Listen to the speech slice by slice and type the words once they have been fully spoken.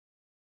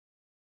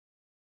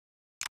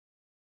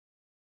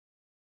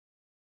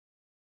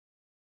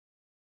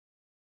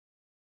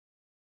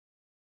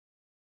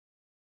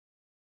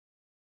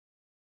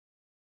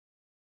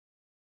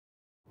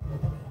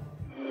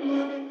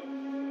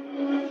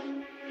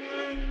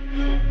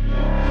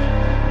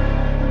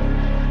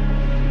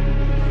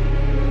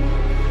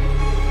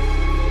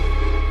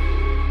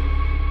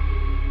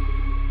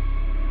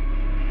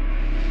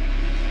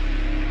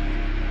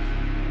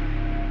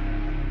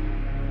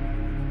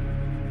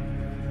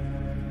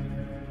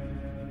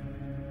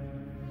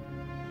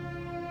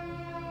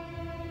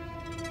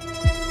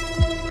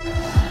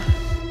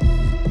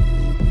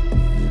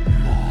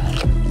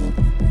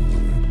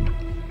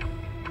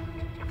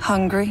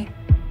hungry?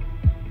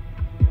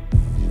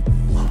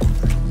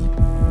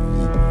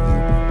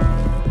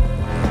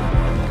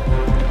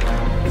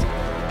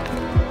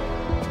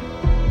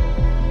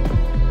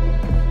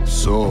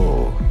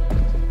 So,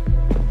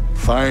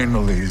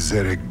 finally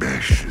Zerek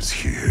Besh is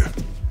here.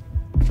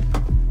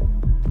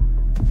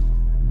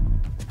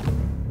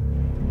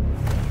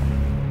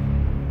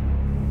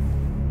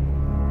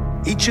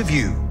 Each of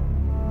you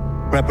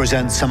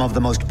represents some of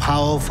the most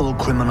powerful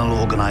criminal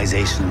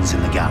organizations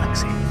in the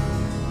galaxy.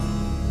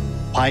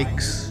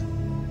 Pikes,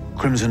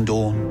 Crimson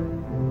Dawn,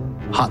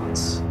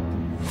 Huts.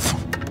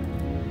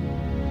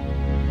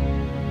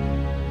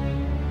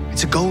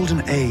 It's a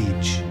golden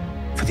age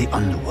for the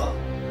underworld.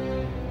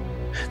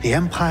 The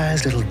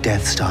Empire's little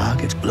Death Star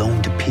gets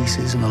blown to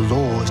pieces and the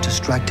law is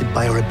distracted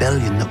by a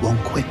rebellion that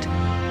won't quit.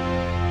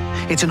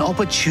 It's an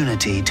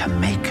opportunity to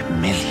make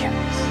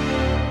millions.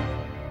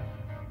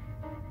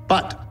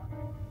 But,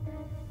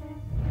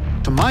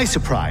 to my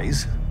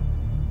surprise,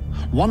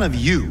 one of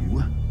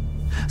you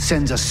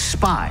sends a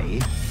spy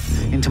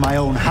into my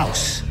own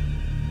house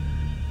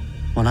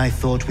when I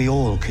thought we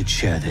all could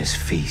share this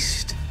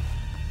feast.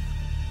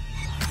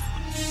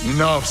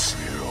 Enough,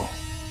 Spiro.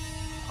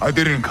 I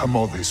didn't come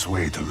all this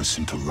way to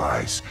listen to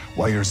lies,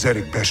 while your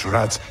Zerek Besh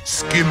rats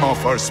skim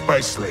off our spy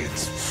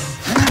slates.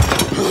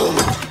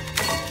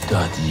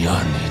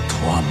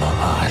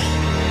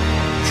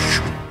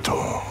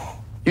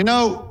 You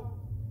know,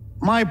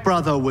 my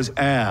brother was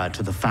heir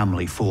to the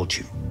family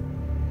fortune.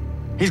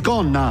 He's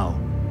gone now.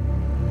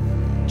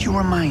 Do you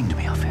remind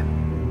me of him?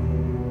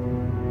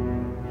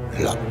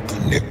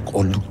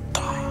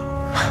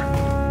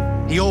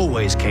 He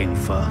always came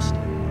first.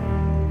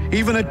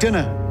 Even at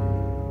dinner.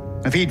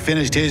 If he'd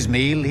finished his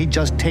meal, he'd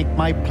just take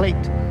my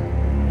plate.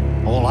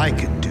 All I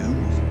could do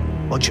was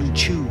watch him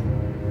chew.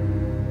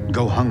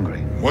 Go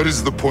hungry. What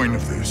is the point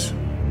of this?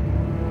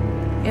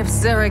 If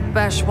Zerek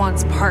Besh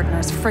wants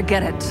partners,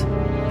 forget it.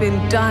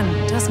 Been done,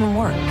 doesn't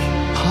work.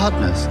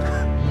 Partners?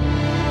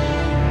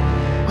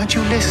 Weren't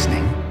you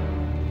listening?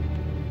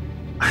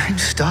 I'm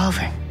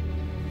starving.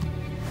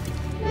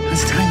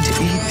 It's time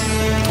to eat.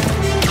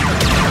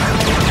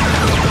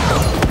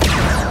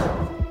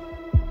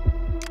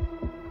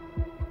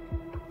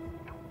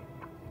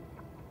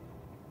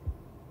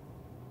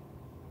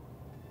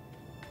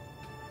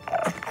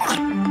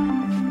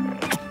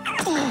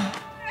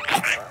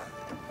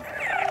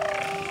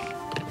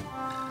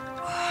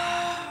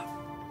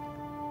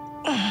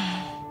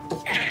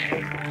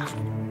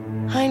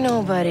 I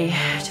know, buddy.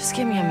 Just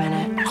give me a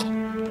minute.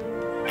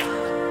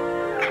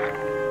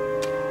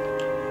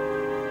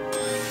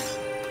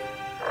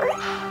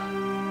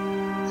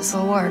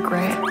 This'll work,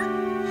 right?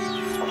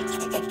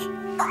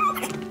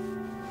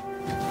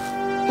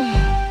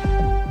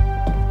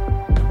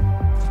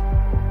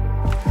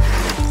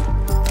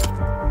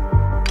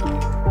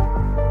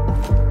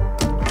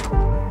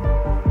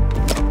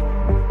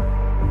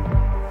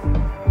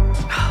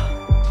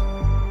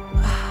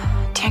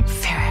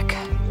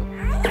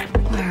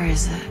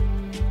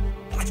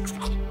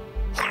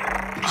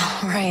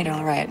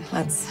 All right.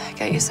 Let's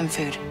get you some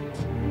food.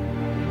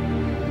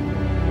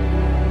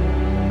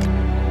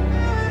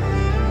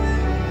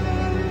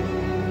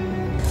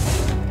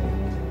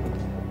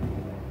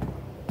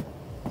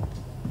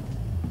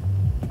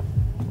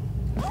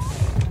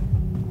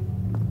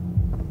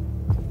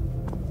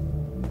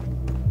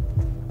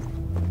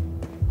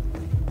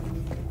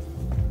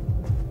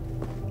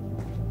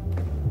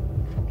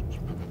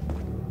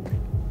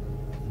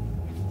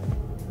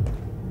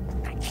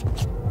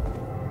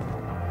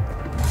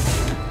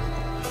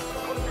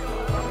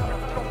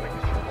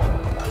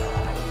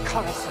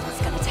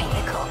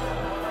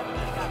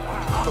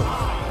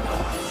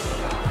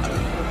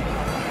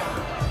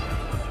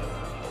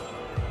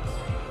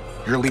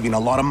 You're leaving a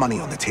lot of money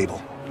on the table.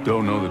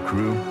 Don't know the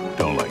crew,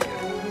 don't like it.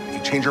 If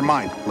you change your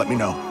mind, let me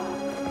know.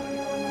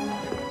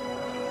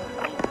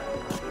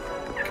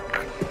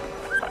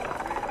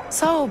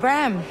 So,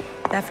 Bram,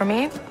 that for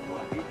me?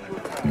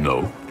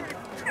 No.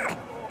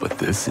 But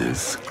this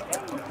is...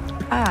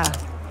 Ah,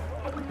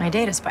 my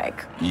data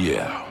spike.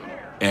 Yeah,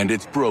 and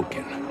it's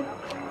broken.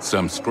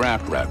 Some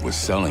scrap rat was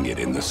selling it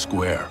in the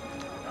square.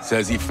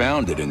 Says he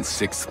found it in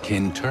Sixth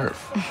Kin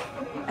turf.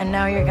 And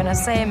now you're gonna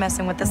say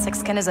messing with the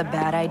Sixth Kin is a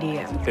bad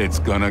idea. It's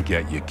gonna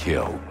get you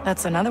killed.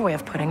 That's another way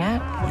of putting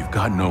it. You've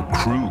got no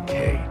crew,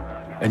 Kay.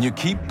 And you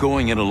keep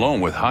going it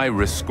alone with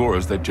high-risk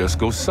scores that just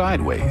go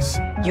sideways.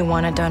 You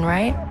want it done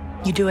right?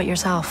 You do it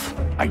yourself.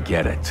 I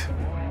get it.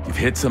 You've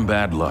hit some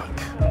bad luck.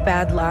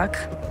 Bad luck?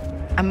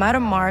 I'm out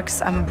of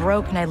marks, I'm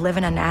broke, and I live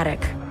in an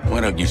attic.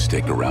 Why don't you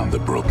stick around the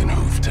Broken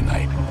Hoof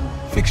tonight?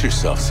 Fix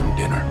yourself some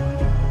dinner.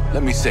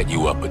 Let me set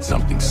you up with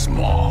something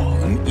small,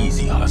 an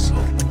easy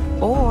hustle.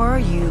 Or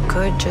you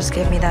could just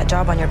give me that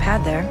job on your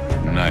pad there.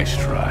 Nice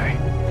try.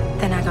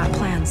 Then I got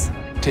plans.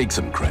 Take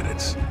some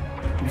credits.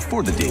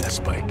 Before the data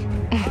spike.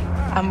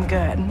 I'm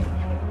good.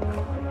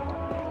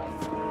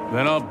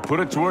 Then I'll put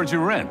it towards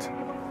your rent.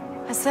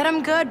 I said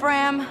I'm good,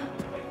 Bram.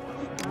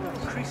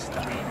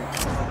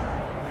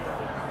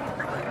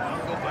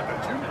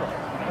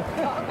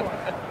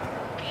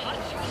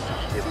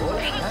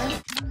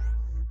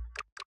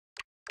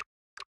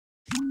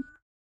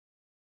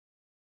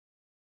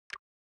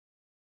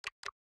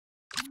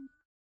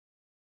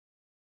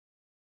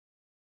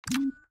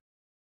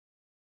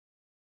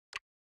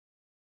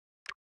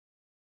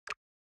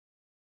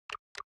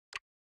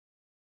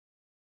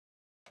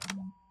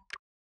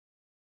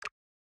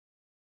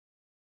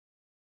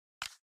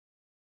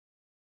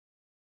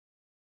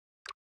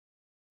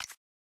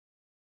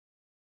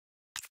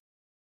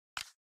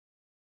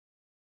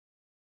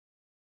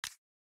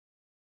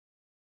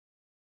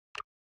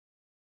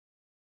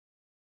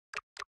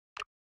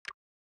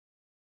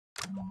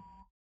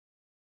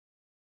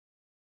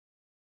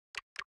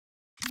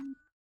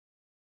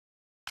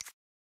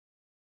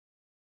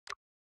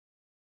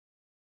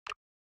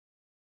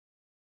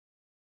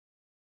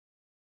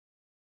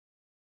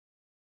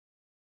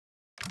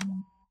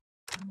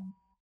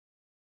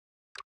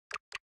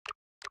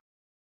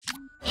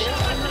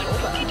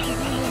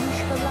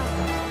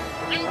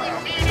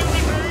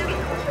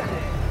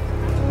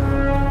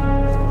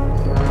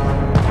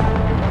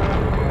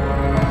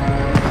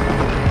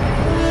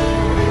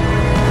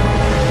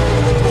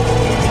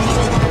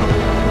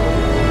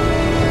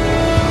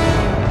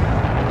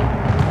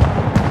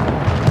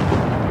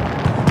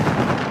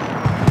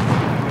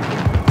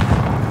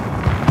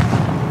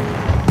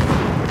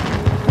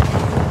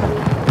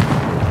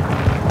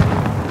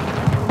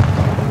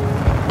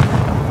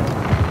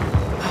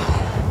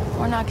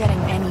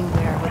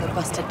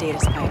 Data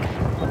spike.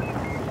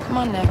 Come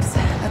on, Nix.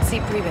 Let's see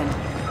Preben.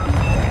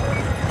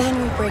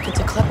 Then we break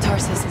into Club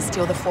Tarsus and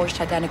steal the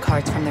forged identity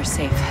cards from their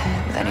safe.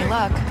 With any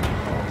luck,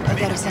 they'll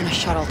get us on a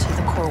shuttle to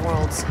the core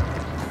worlds.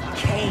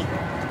 Okay.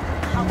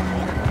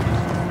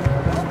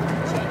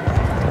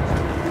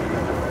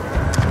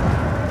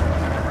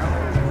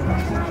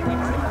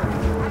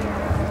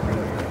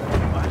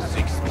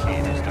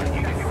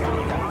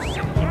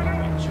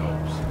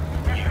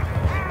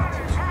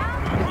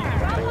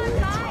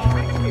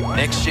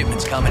 Next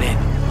shipment's coming in.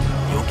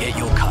 You'll get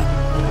your cut.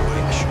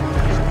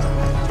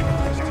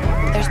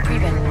 There's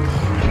Preben.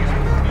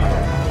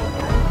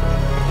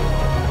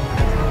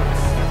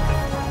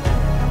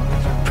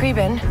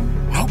 Preben?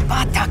 No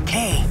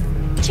patake.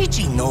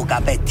 Chichi no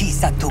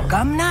gabetisa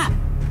tukamna.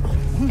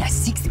 Una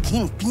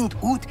 16 pint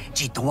ut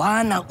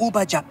jituana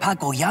uba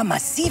japagoya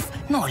masif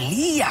no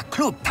lia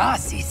club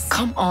tasis.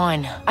 Come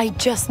on. I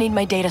just need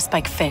my data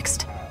spike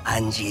fixed.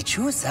 Anji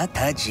chusa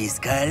tajis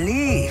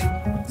kalif.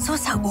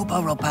 Sosa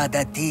uba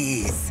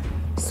ropadatis.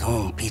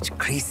 Soon pitch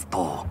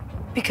crispo.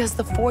 Because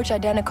the forged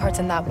identity cards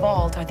in that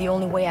vault are the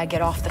only way I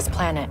get off this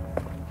planet.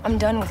 I'm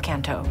done with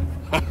Kanto.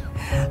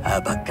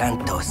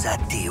 Abakanto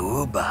sati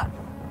uba.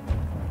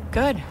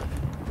 Good.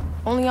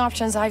 Only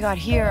options I got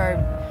here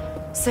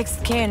are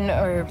sixth kin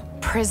or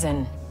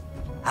prison.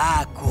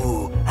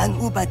 Aku an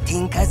uba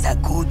tinka sa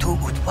kutu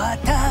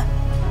utwata.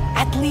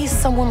 At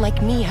least someone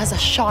like me has a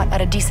shot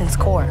at a decent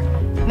score.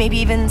 Maybe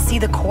even see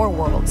the core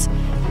worlds.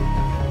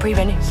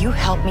 Preben, you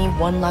help me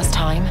one last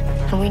time,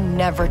 and we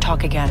never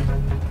talk again.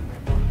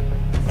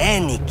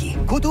 Eniki,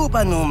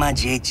 kuduba no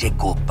majeche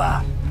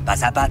kopa.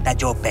 Pasabata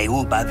jo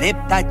peuba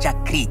vepta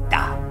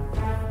chakrita.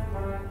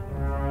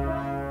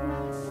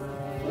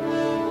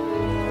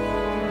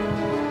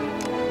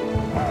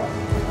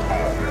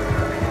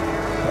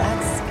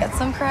 Let's get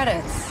some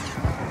credits.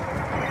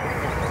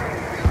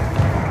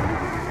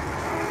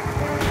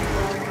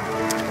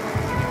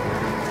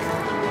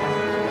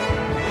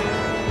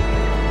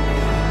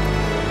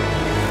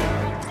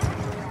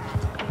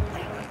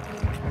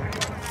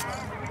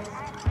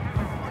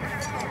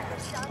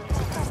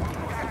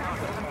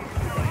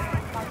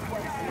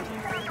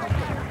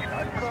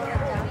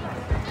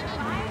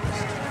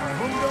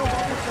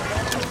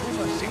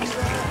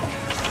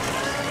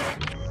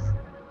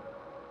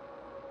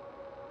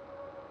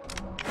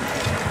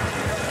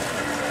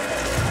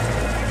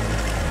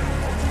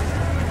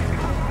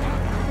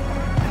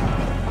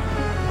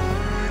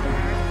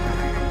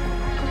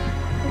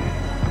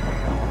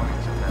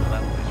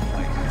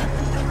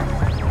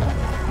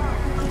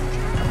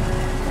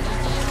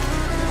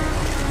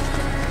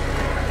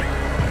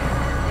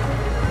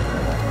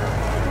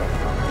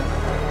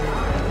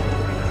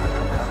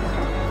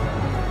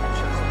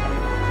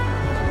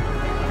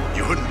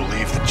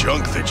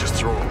 Junk they just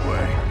throw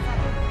away.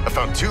 I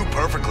found 2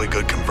 perfectly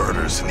good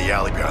converters in the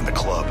alley behind the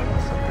club.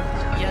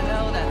 You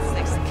know that's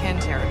sixth kin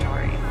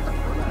territory.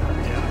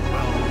 Yeah,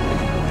 well,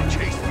 they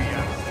chased me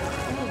out.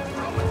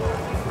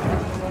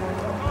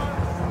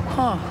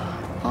 Huh.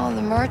 All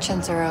the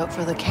merchants are out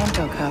for the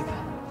Kanto Cup.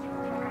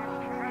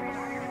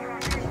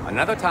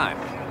 Another time.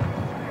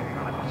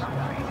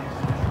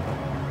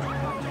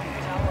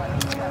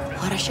 A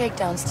lot of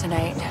shakedowns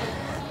tonight.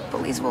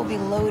 Police will be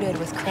loaded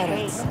with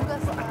credits.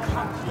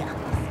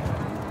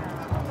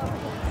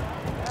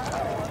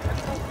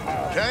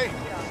 Okay?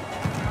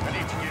 I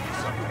need to give you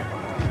something.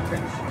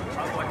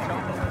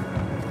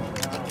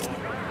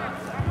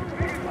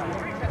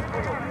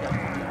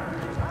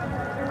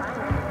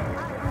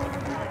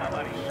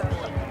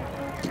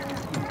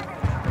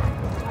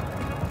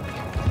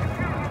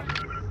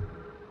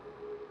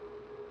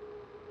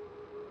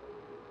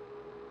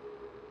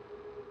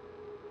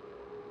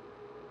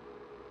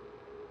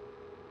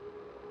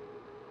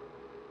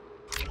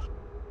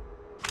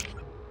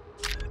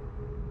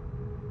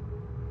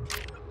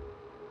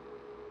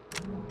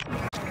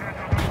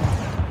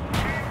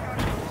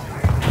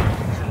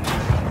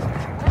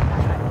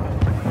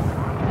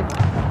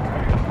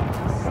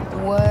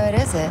 What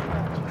is it?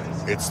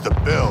 It's the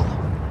bill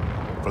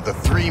for the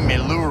 3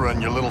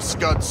 Melura your little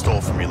scud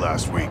stole from me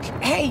last week.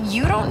 Hey,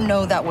 you don't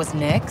know that was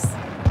Nix?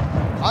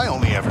 I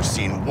only ever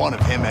seen one of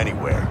him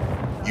anywhere.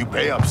 You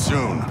pay up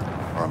soon,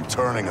 or I'm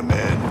turning him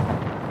in.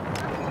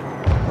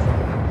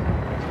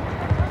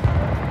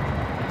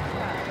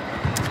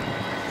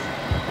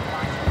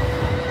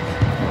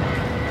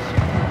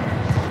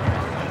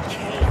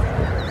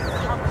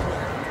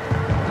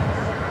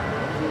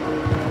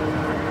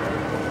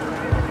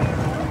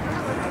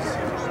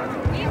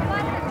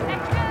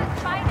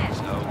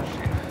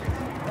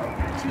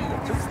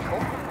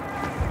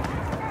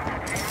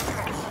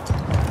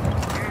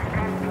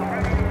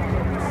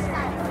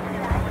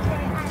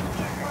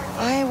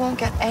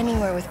 get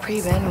anywhere with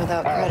pre-bin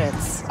without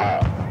credits.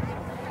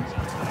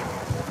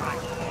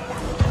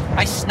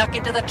 I snuck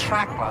into the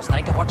track last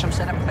night to watch him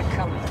set up the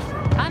cover.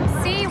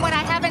 Come see what I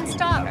have in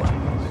stock.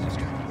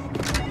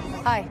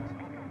 Hi.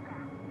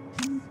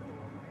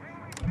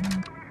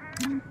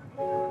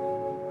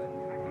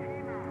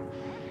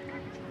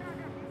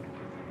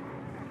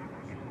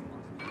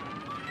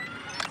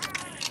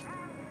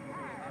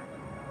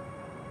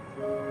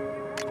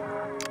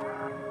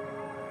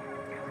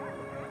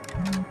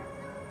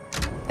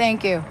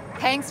 Thank you.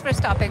 Thanks for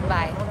stopping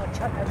by.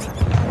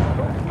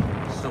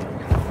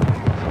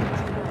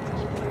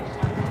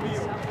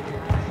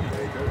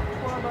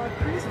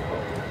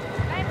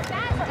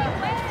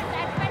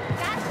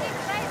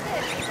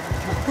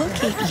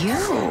 Look at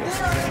you.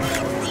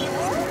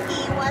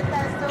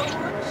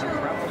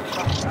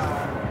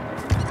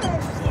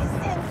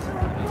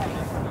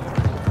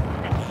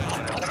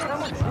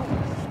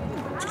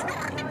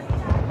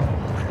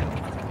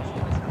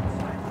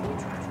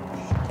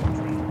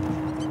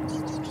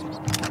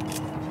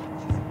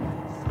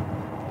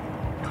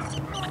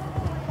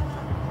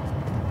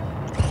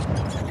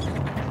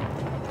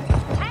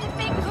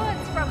 Handmade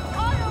goods from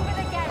all over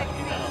the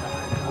galaxy.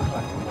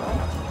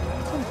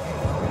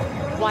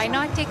 Why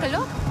not take a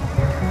look?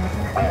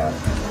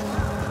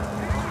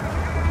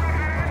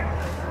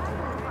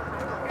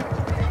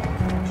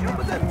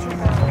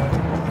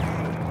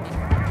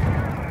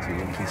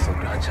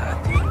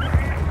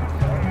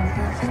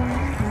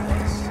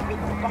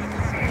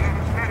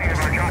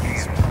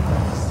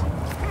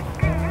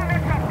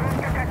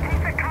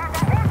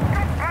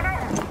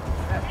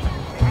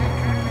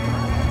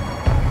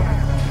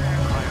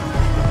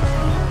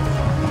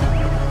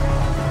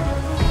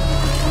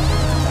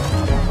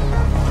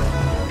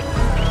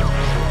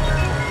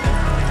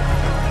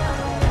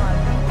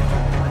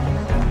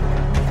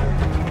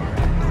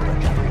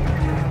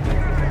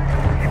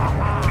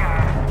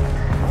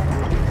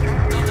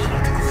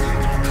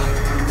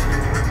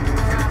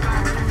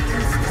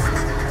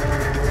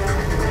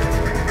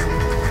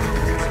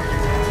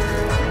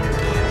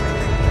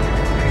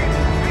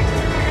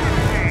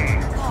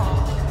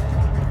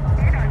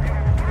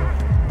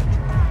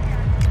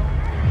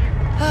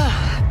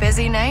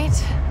 Busy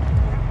night?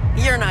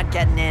 You're not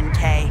getting in,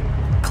 Kay.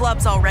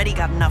 Club's already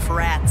got enough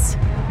rats.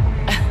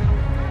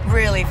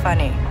 Really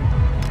funny.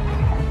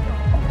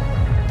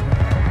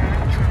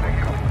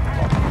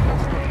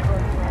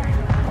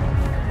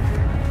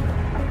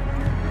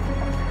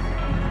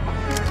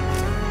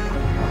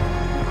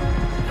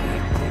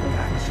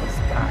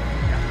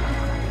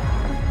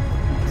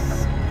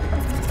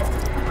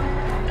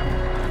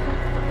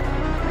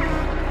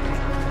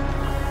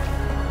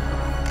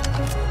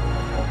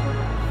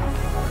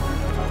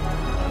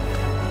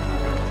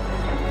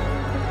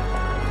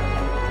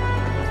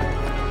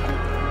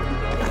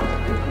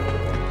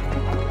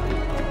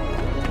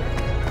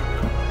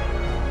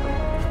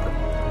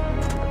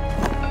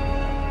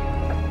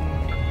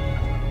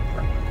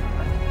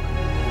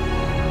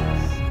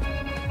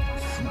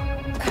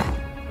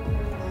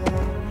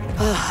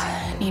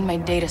 Need my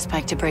data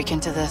spike to break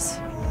into this.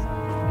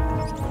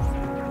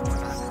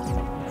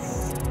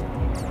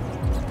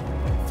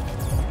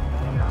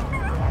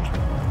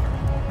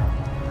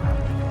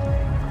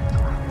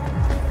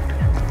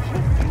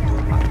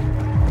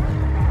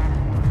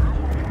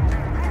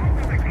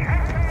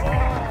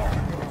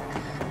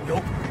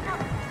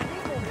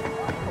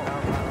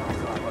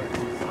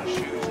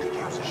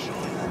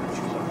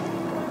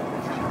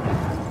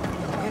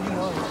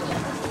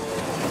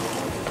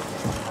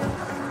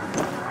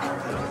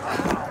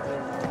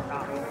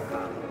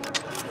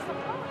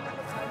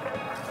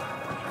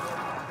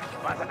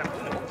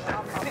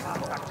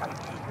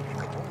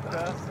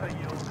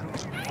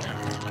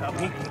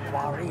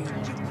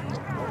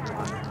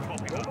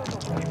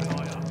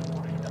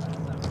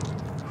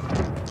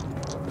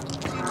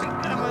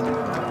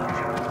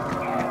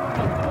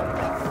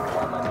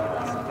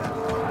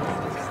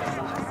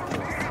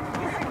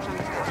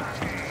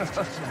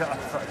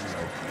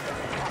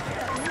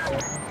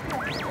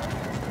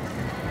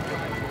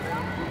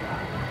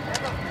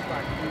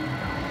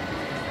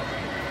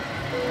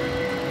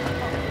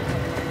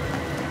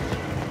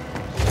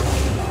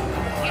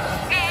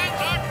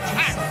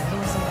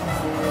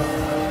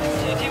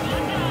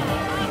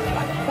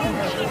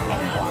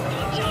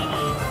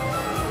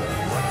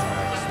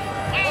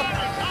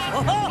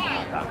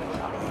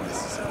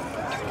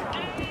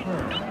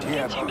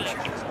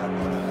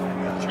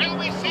 Will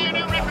we see a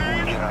new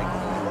record?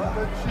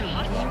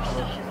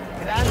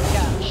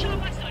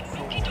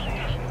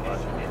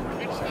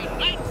 It's the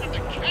night of the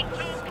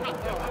Canto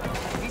Cocktail.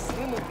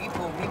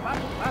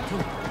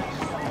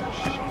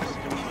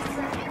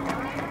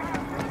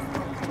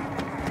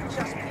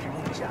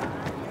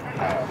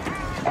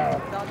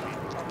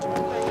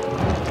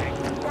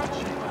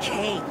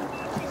 Kay.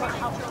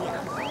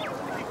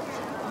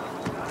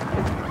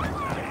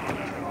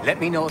 Let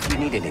me know if you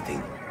need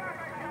anything.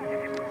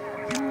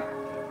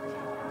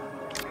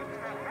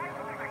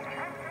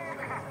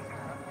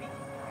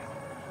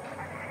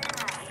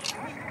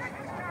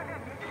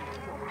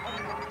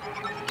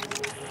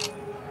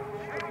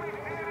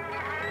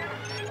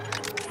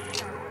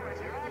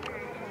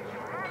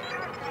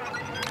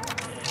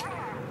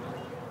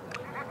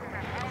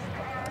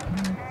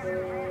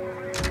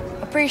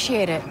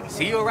 Appreciate it.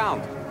 See you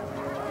around.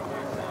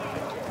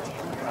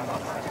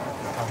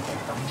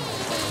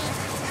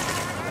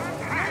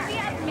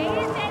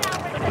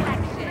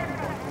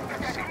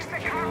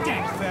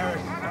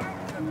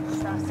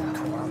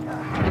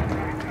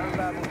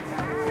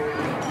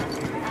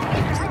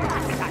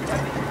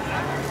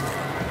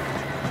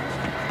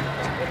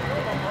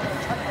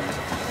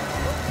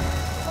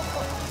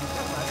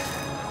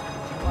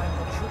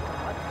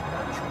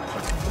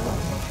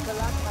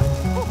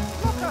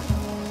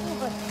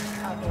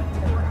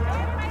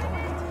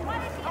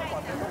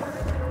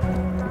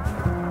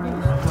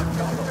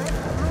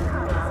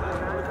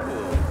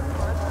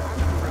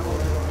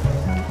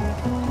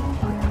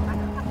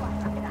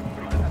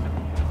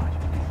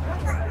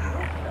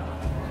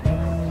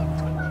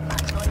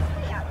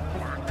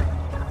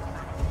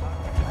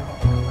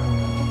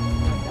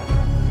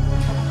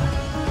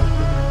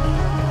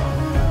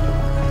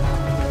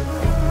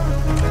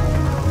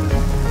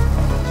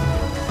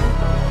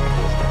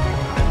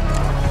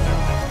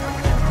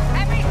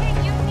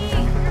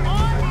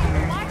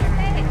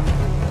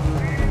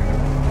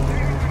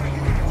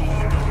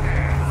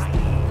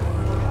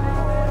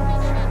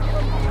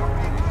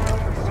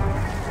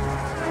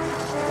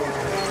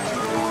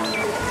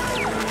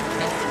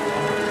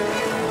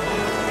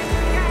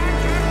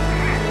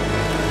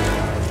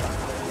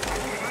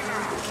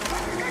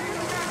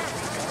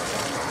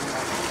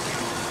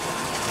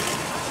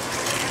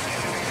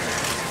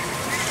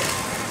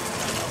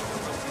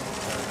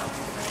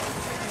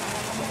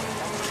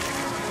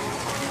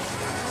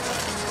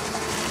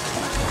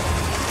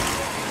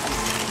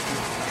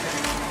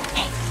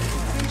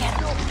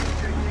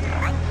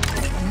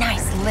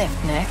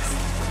 Lift next.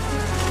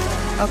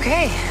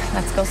 Okay,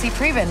 let's go see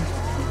Preben.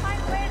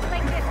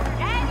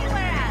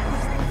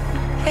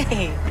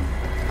 Hey,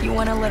 you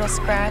want a little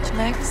scratch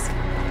next?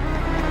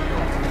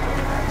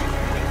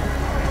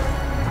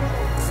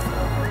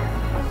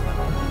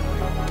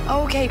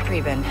 Okay,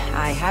 Preben,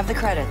 I have the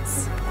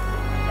credits.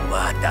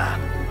 Wata.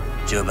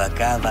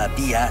 Jobakava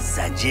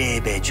biasa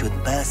jebe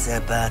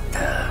chutpasa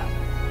bata.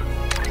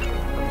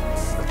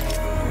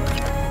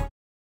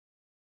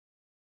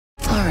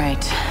 All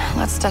right,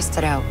 let's test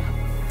it out.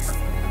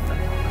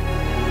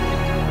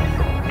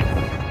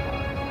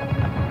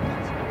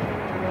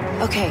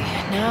 Okay,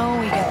 now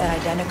we get that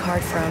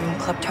identicard from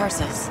Club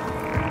Tarsus.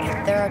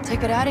 They're our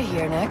ticket out of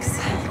here next,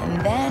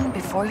 and then,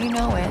 before you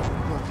know it,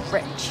 we're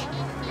rich.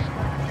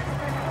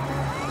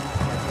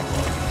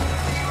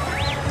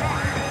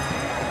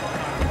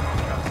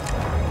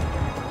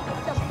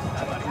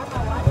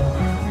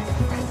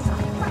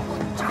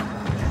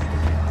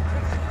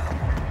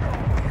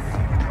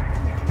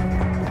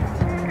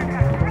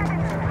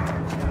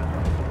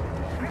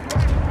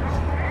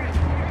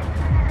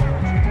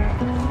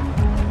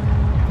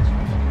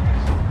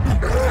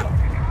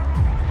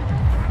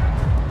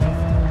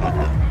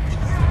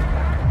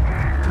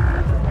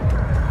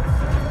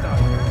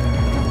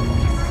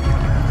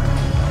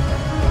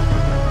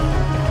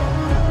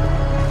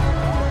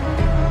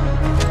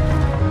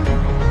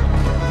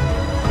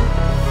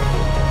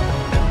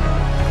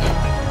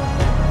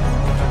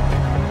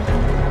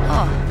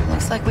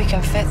 Like we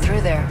can fit through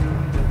there.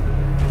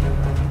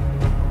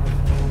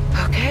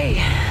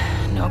 Okay,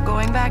 no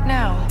going back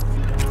now.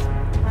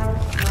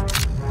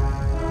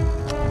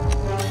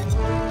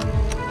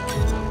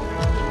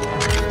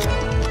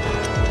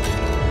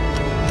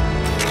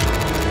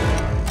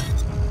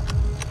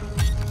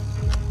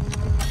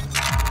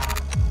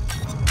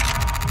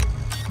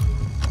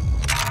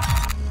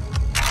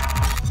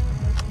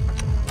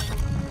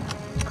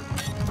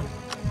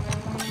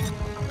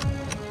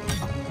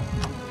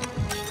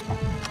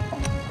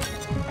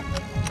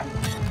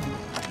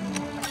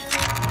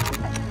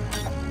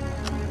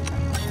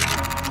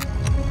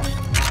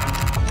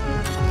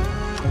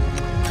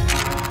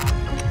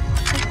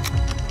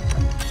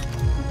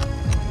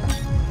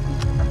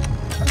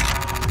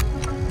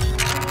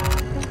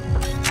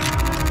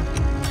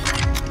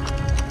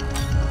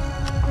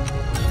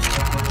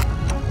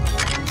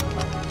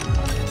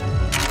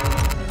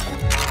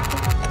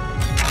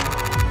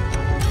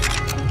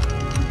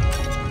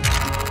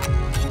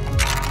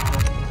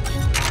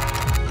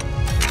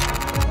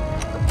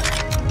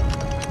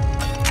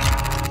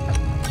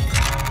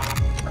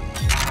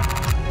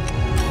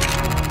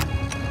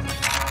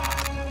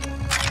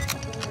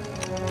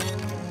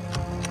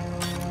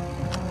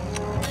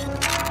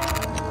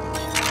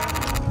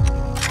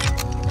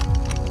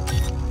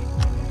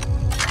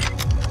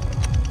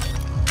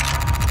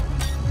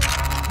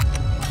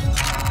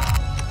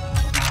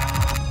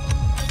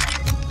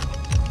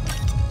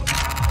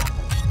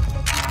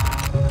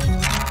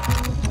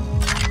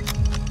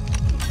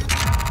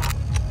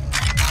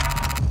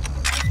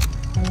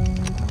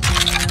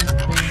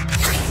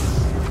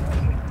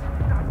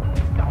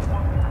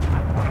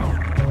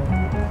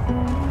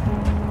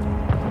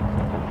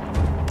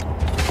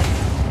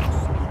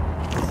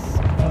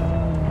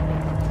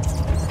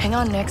 Hang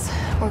on, Nix.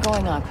 We're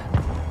going up.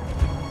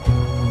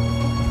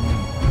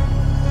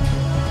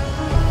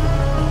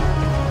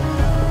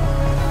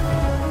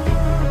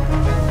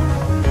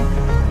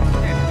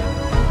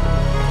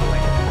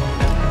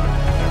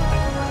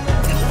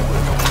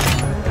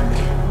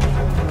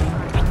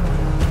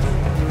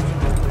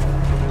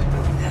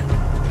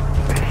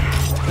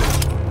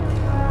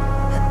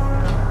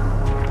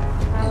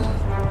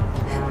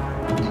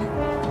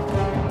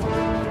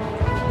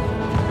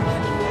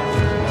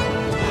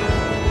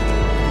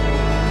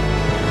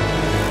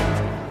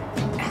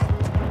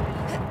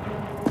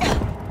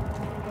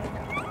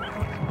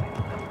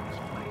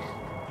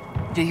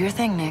 do your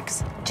thing,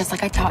 Nix. Just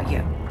like I taught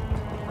you.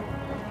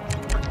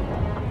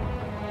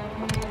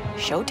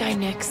 Showtime,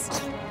 Nix.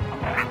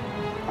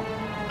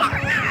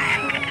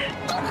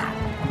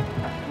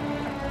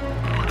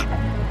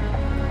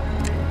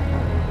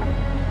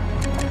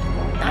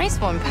 Nice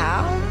one,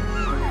 pal.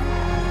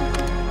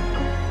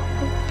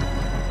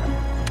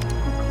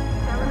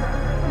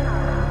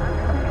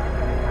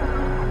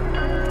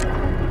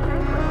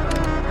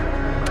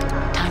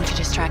 Time to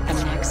distract them,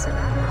 Nix.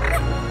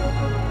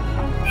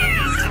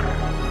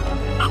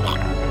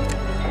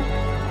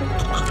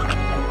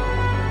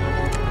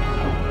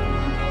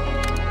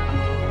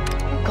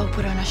 Go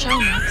put on a show,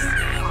 Nix.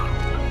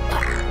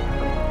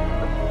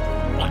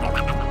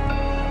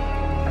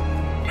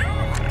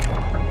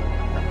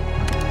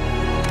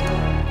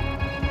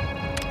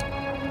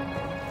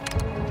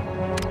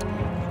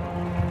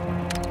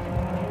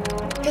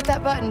 Hit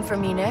that button for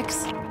me,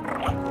 Nix.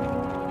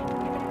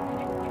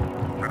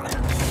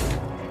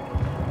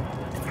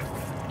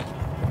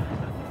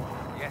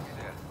 Yes,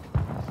 sir.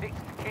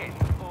 6th kid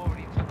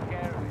already took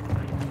care of it.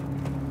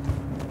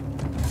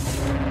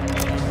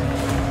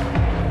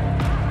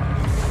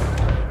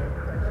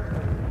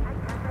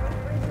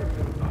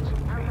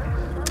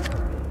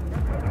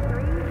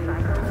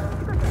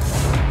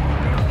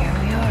 Here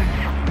we are.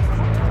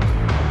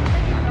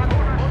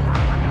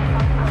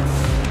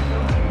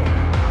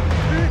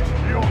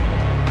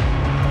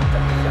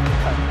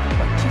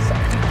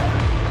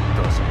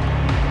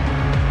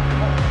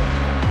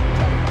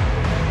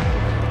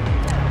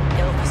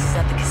 Elvis is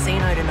at the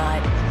casino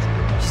tonight.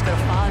 She's got a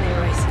finally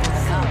racing in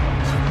the cup.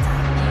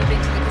 You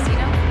been to the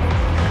casino?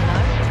 No?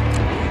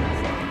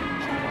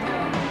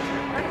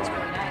 It's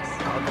really nice.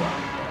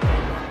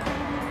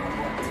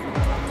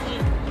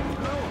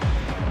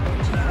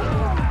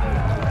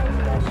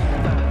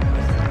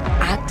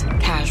 Act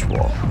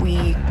casual.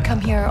 We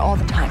come here all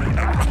the time.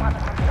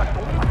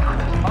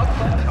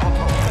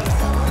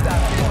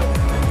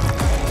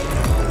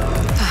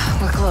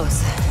 We're close.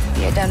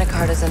 The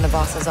identicard is in the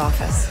boss's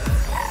office.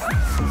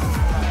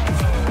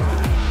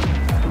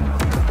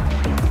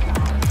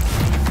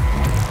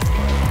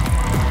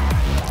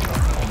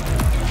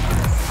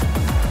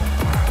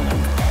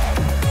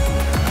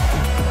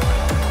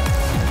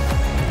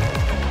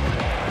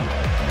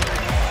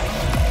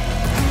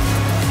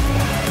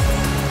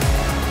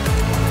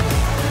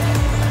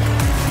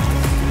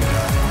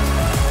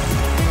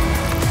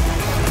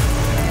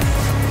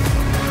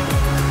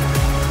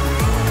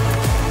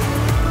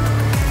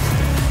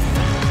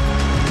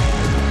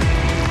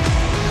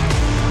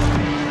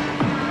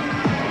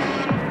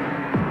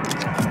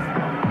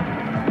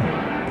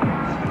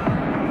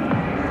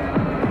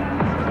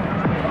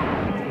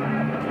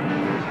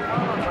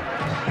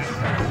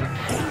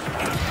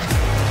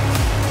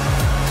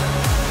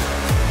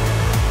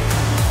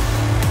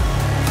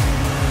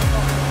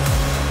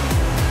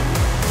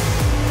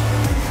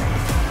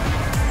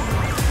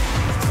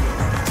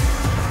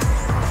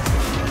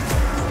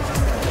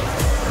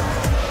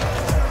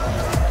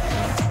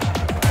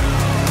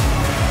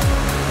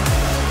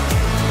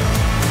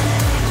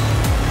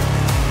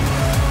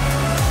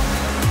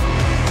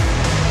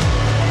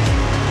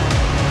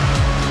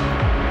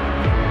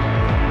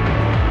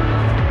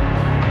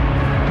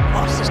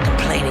 Boss is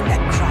complaining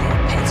that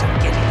cryopens are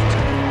getting into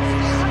the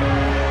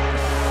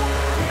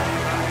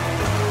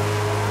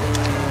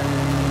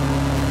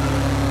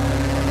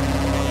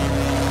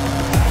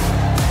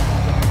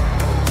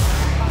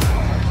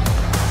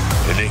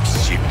The next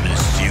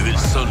shipment's due at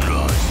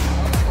sunrise.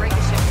 Break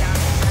the ship down.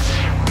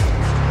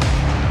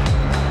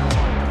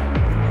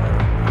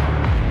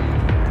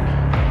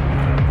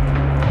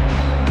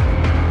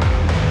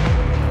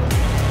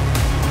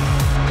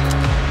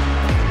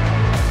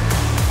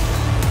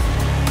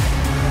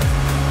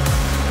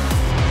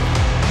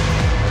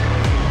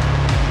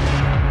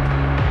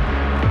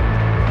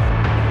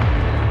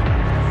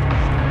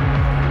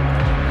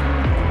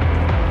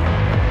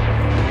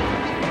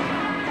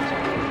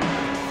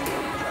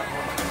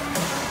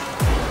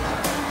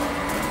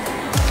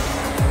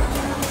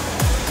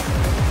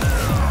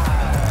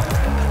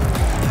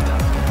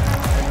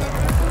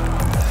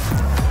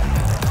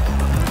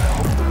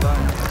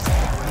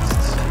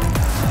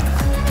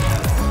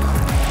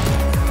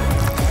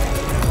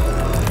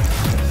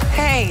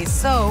 Hey,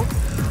 so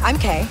I'm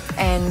Kay,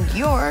 and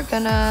you're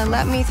gonna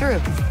let me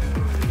through.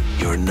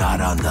 You're not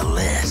on the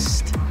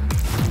list.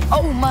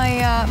 Oh,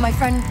 my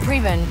friend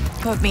Preben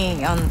put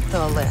me on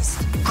the list.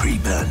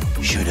 Preben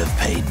should have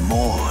paid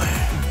more.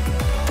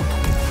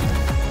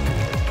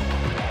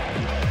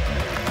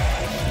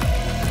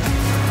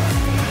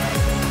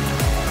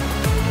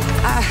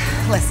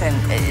 Listen,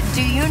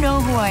 do you know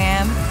who I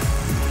am?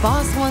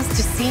 Boss wants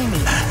to see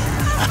me.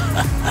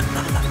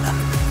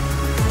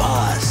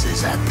 Boss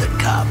is at the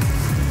cup.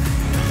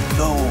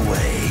 Go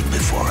away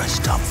before I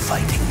stop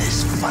fighting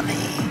this money.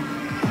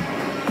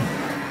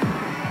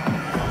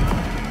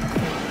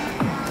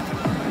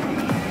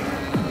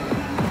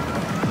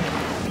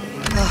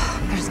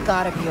 There's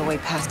gotta be a way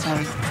past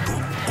him.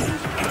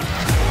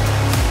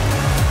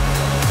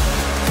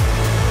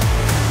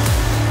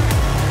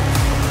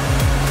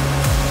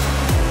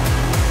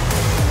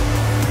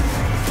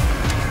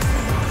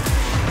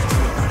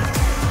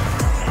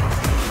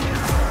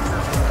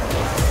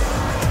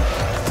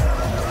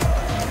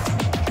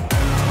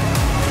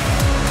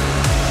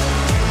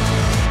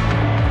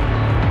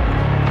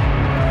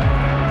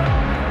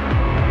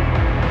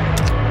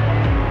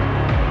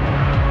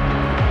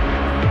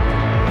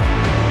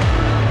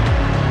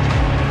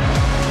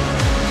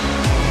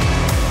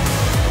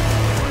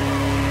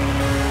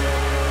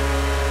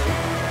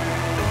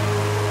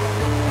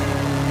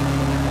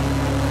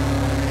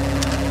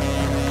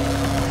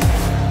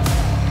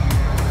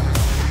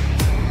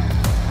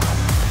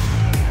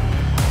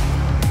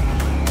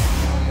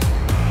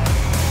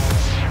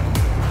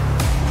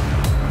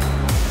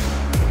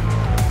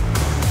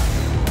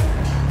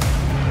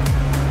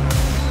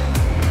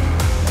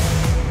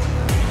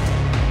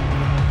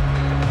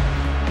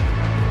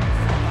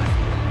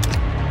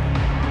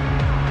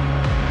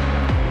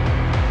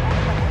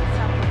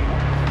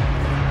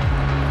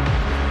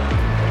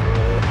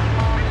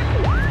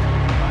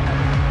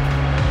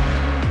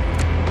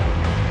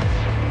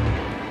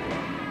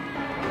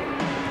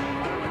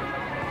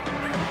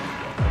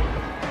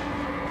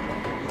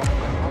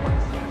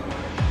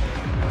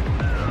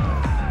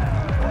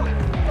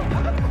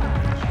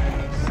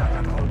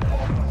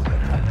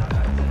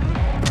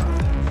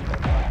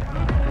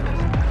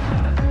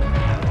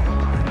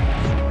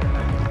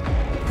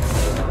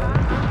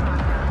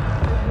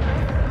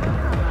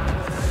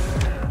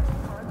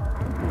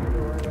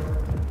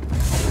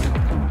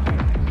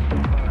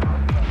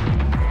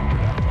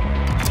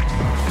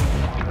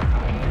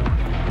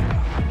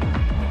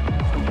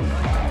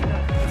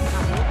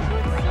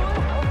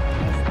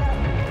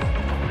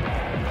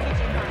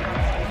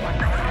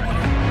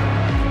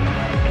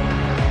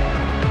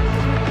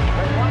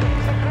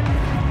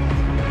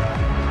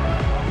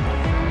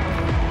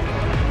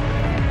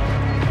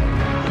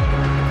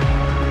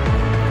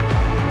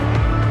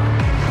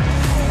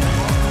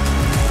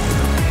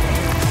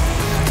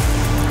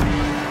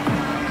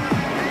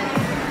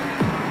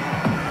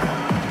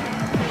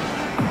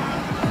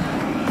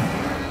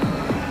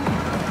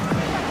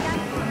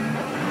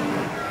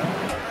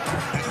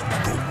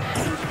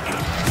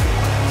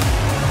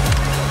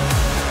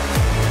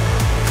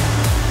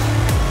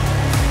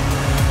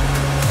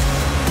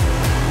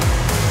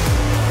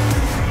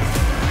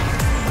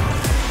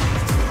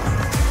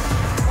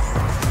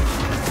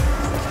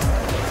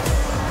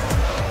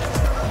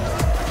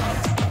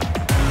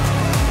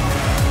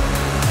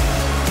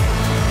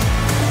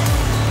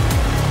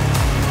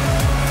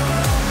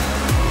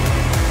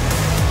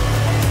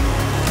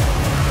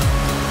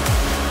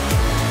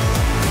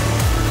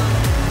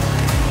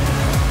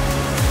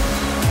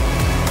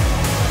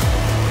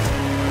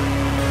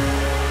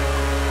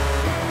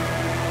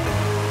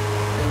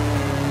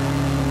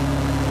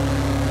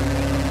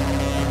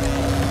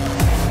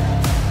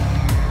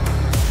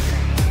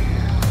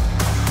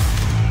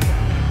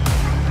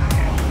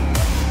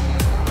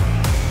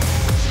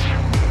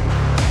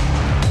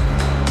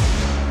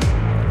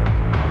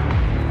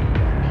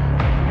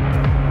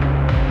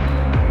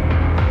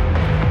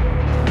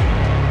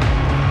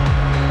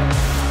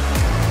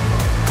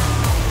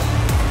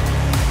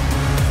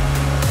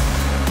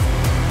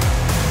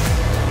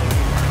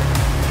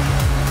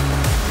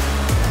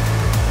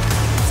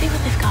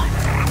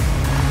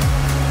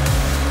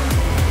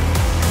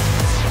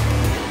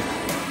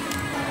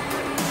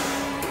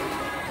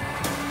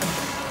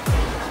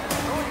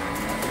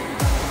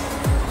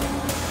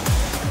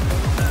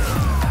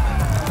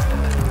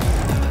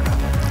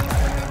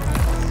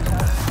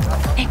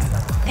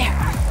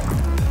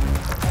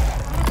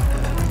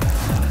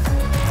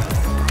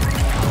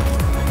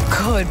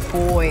 Good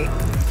boy.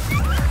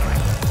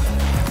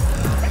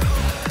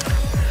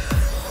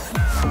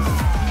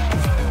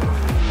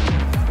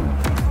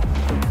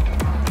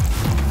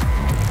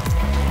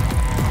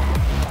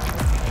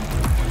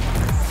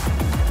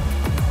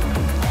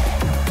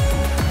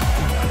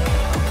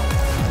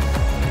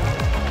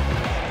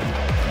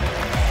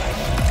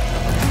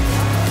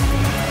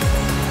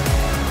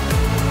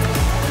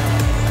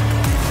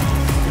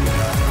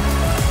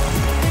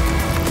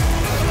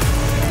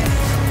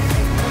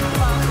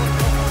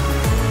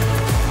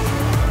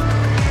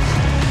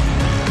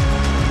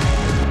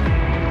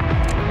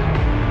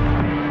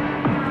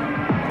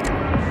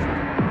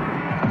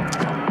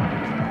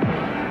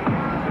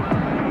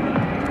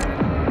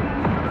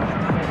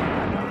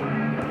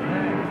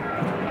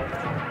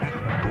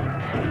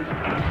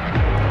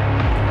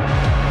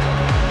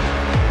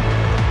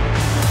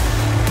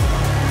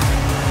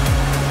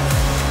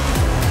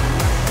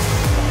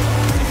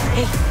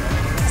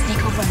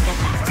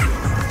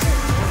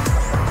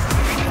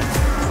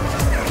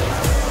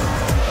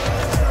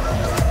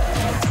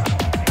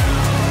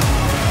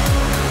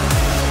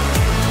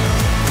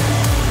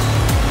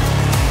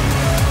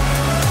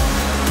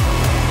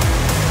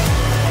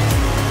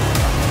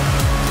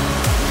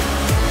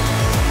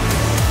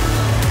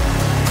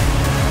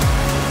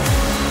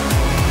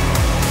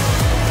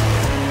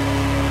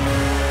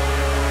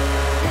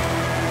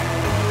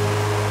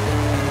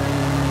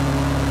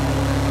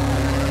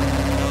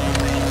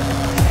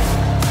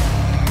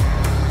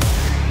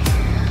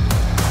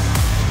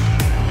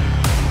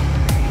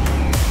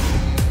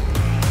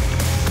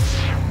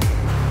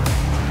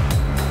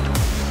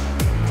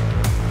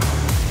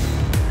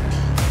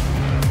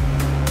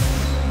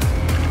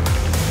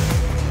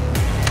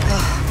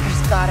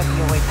 Gotta be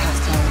a way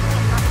past him.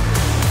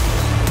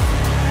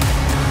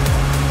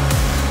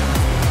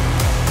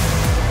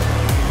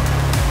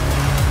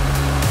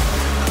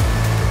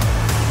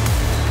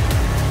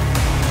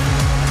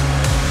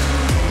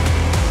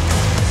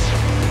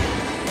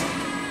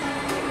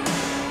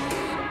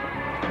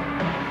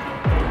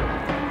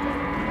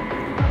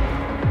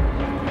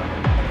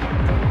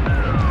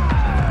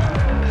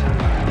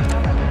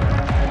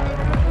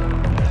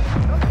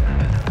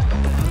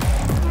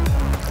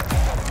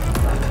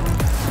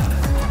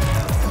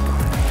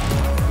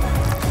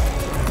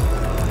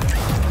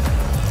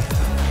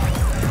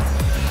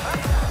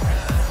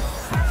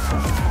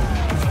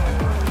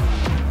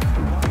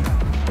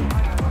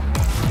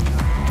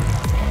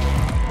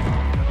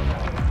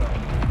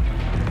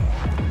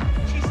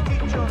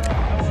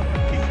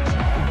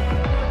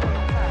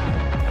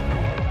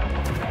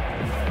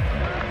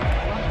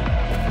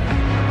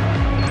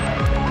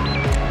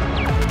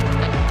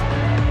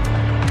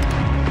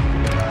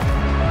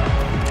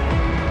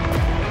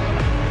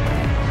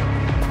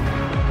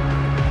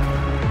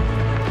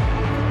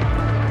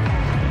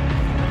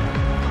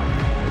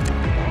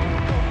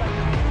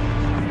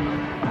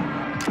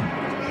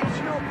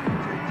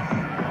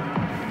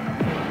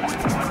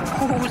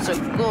 Who's a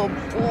good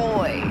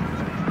boy?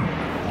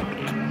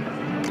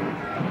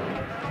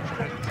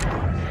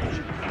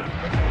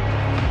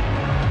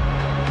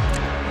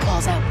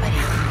 Balls out,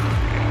 buddy.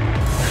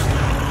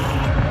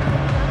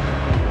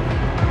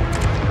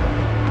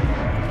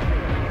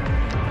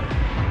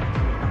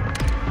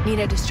 Need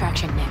a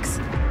distraction, Nix.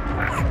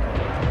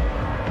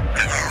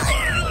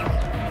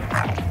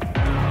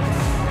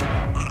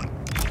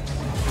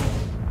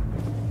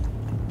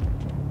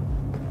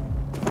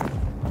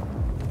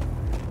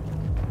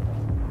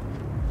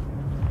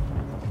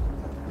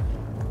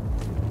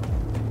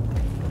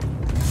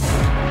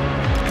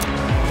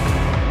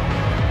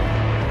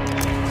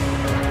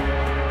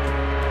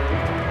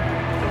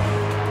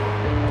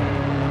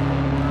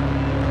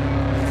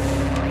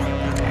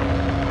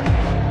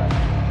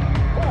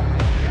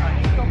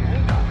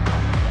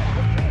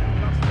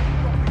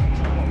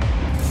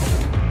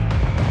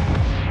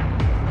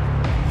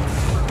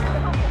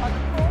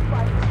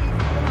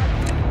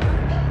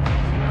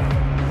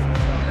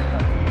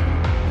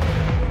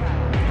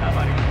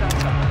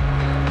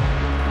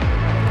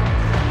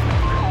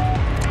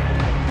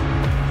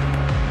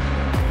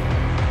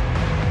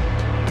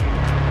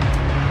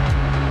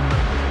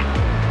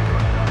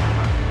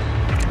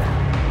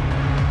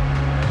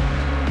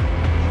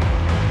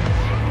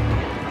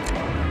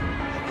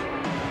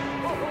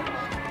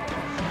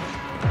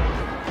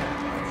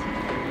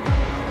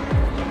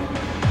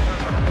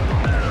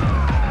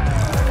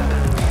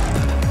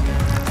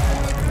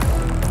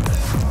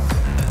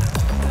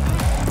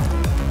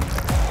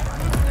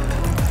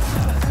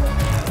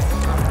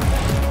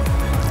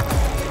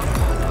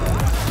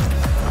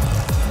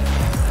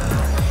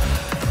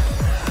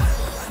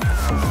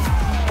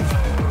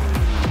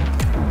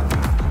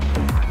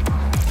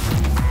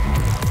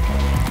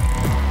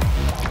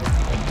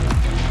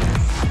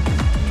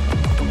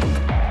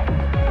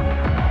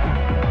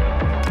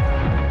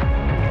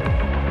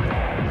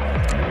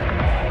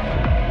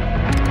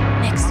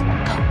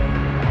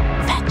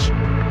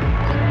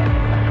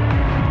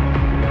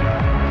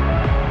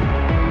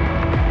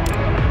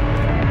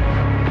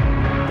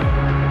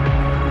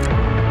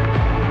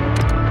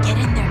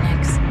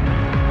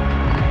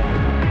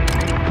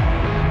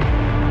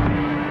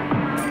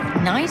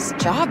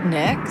 job,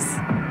 Nix.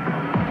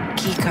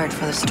 Keycard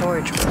for the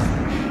storage room.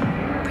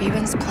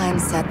 Preben's plan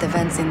said the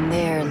vents in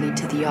there lead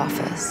to the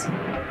office.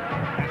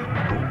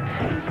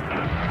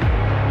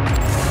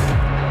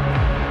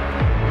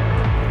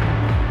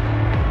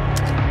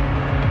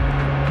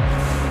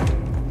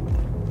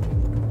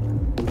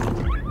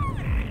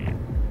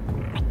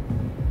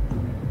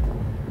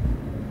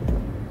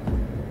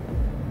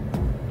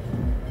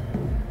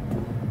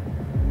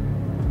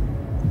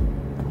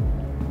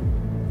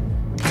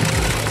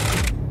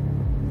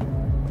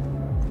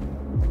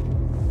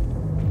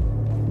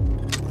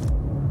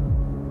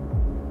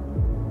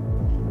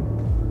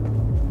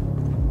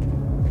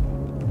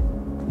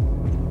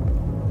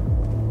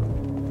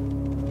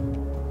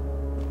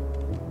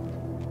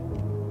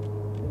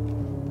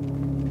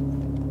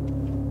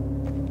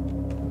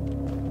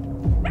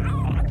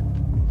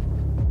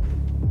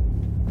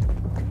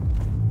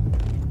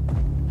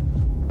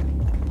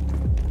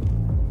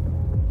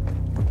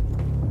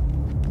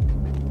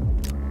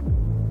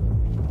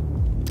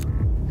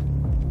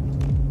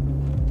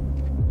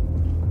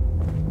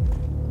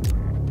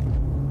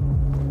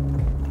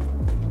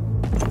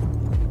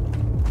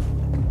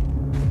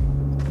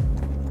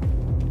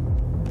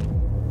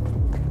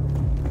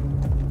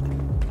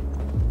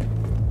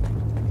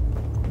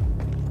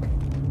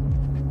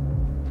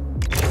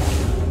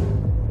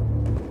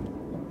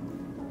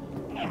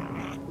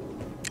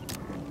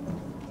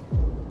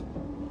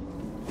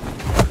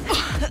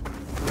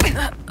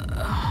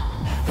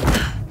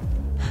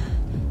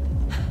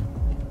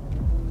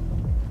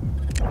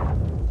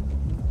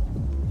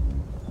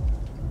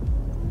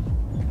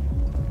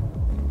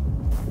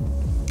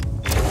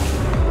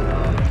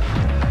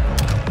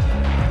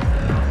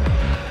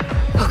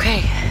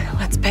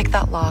 Pick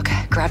that lock,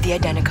 grab the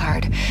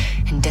identicard,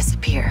 and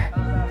disappear.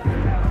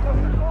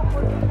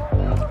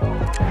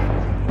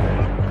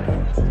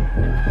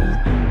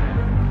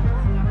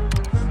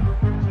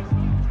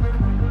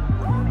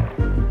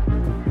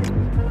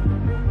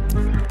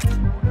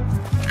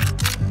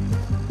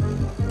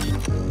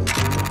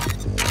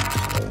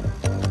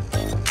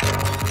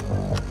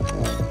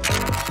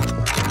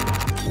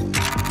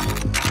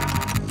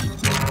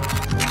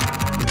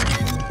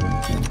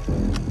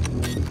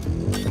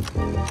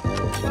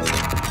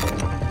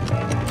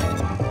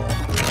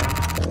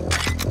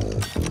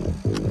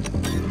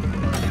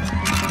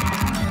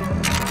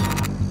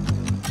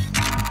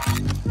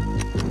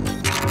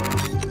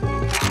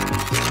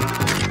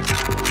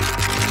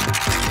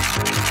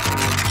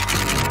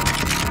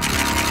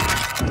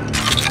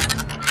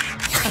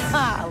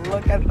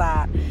 Look at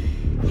that.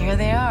 Here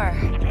they are.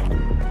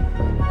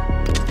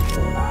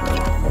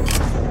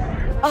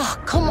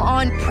 Oh, come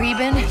on,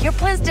 Preben. Your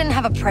plans didn't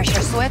have a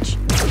pressure switch.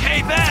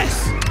 Hey,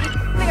 Bess!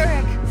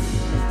 Eric.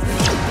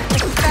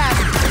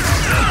 Fast.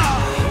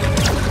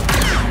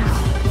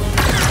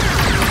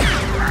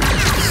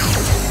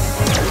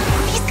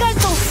 These guys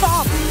don't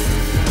stop.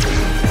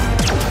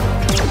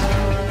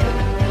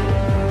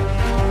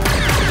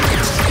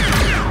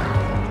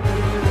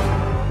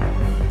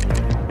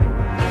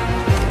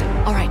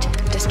 All right,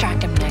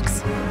 distract him,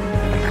 Nix.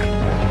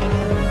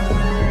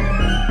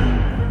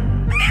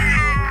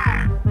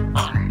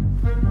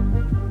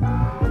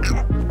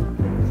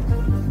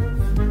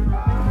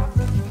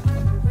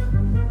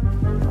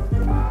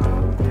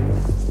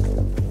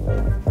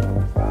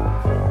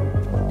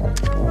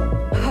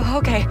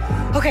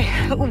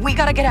 Okay, we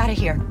gotta get out of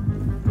here.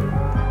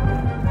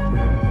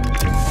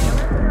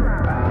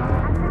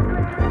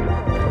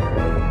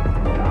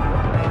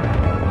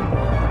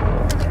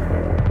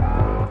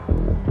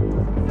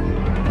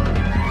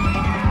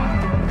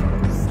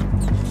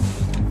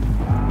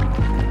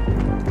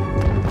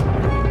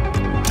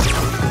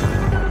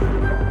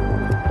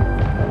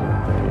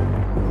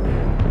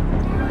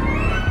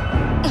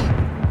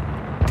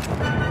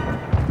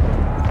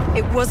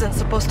 It wasn't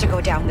supposed to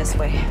go down this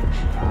way.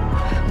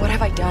 What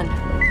have I done?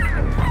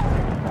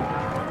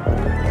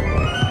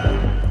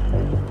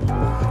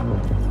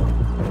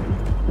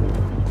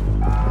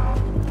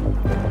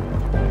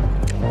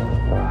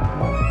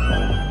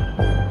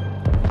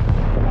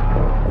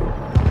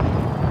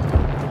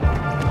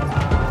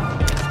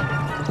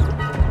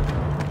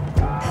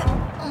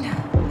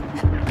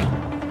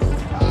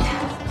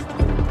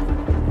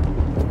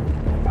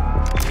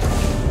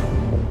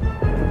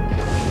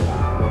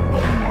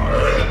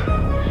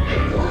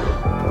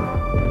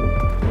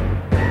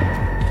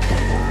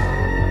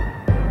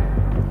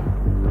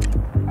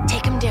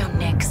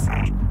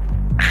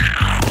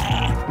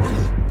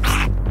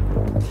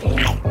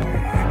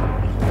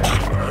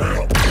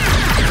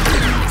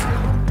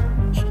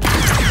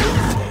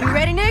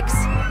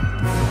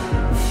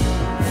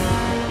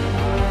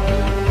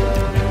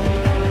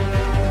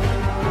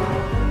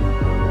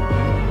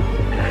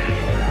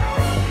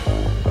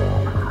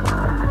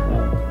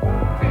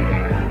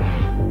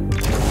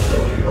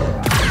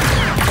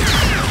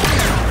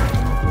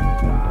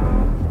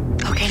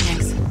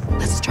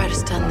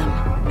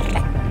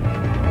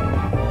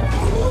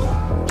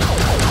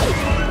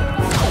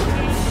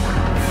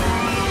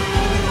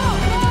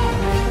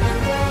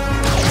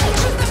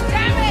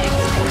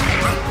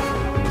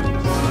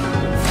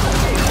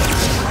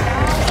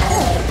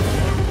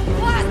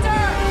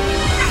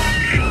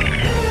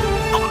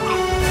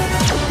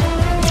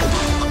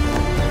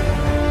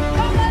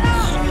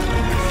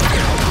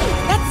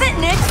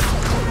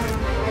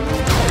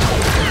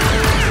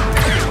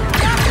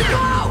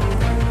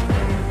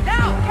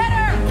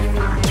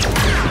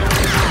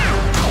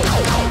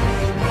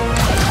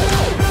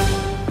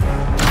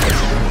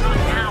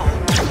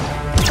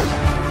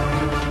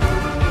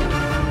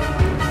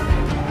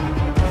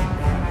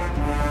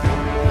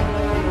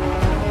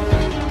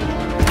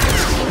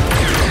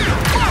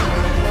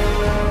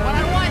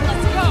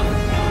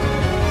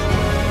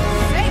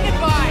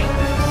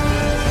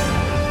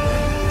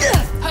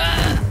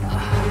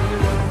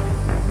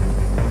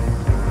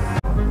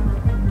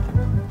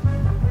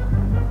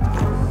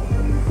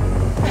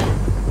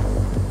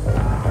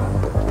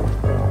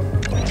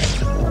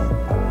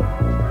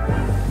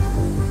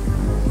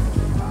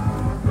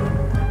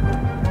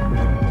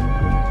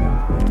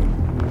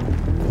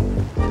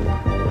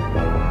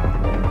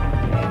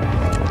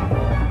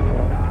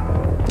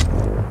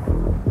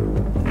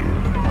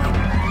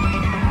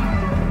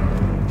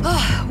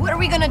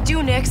 gonna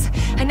do, Nix?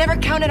 I never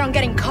counted on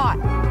getting caught.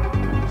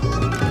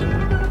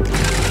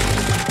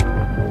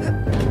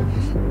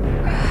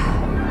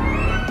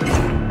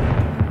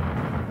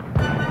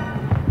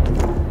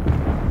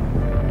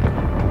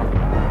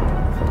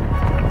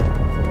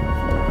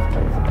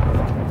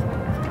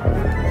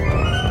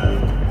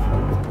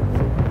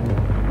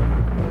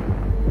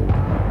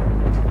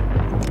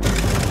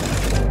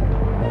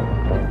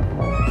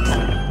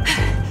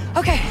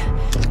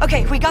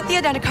 Okay, we got the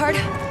identicard.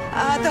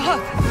 The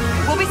hook.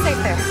 We'll be safe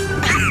there.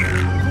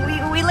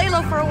 We lay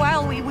low for a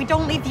while. We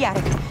don't leave the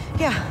attic.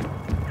 Yeah.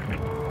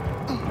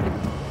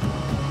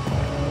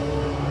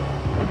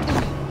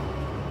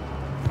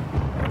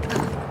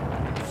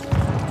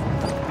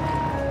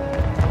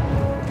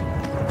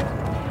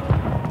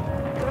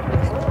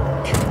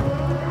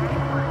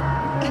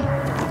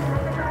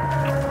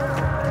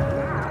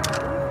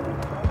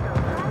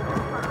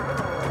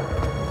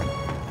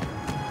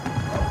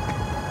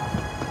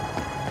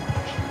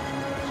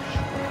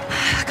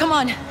 Come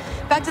on,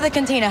 back to the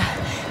cantina.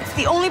 It's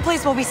the only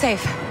place we'll be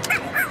safe.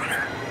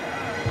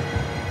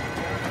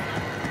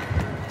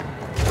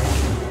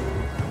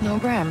 No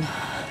Bram.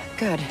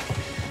 Good.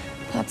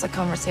 That's a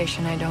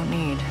conversation I don't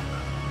need.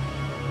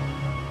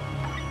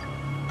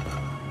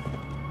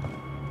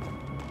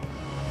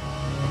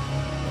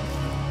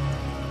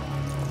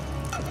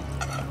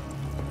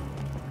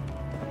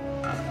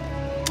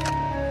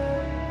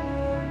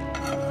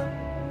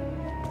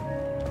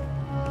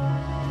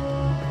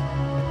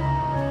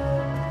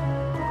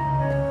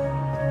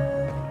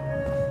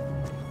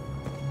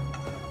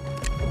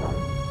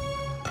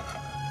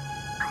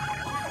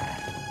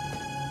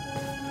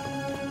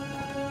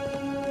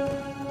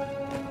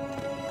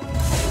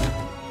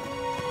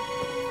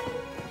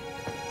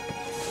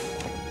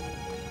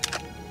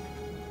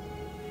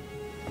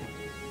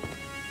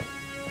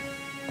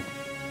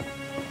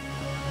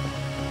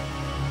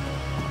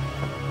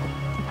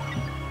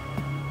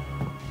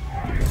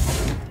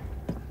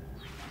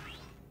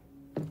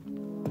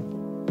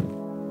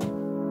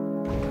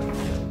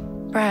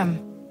 Bram,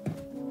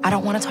 I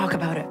don't want to talk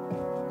about it.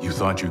 You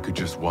thought you could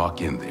just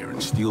walk in there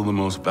and steal the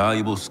most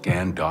valuable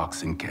scan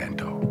docs in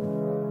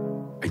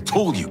Kanto. I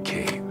told you,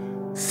 Kay.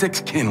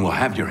 6 kin will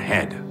have your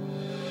head.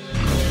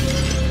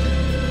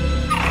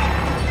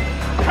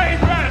 Hey,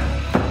 Ren!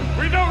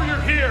 We know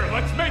you're here.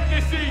 Let's make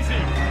this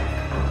easy.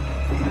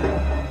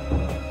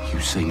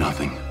 You say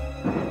nothing.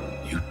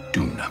 You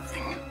do nothing.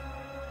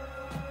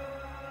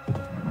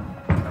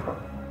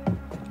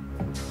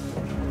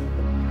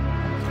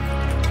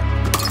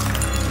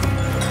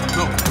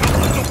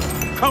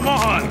 Come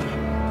on!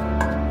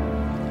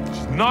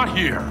 She's not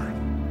here.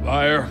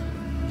 Liar.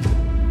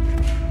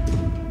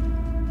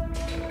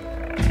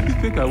 You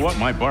think I want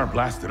my bar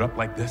blasted up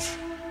like this?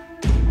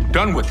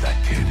 Done with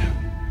that kid.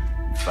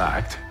 In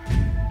fact,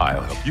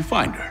 I'll help you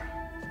find her.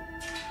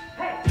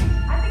 Hey,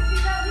 I think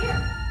she's out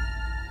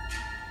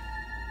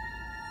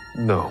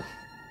here. No.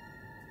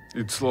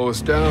 You'd slow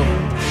us down.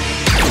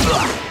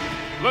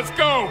 Let's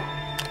go!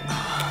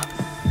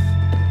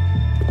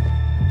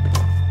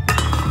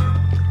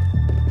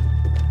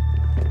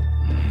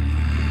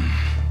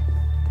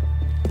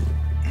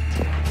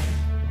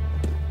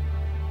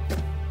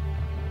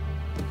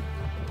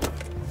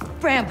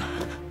 Bram.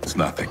 It's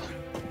nothing.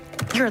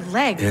 Your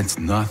leg. It's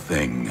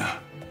nothing.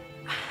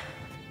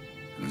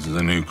 This is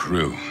a new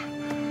crew.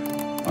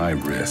 I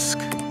risk.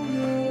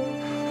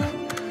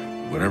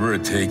 Whatever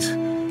it takes,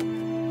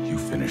 you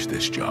finish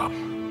this job.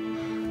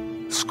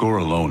 The score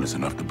alone is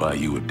enough to buy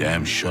you a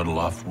damn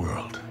shuttle-off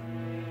world.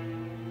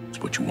 It's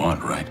what you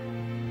want, right?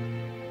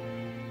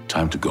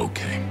 Time to go,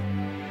 Kay.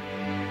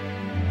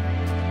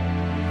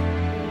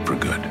 For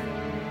good.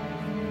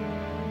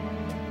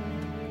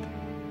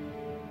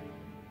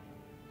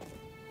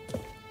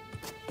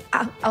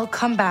 I'll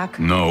come back.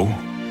 No.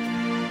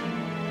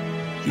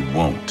 You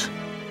won't.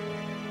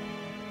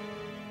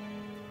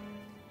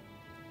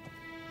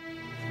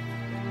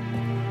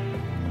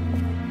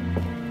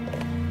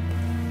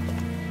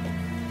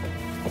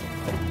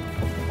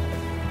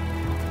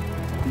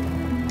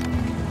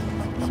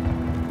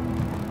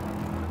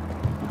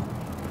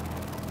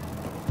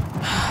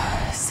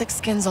 Six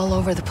skins all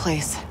over the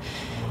place.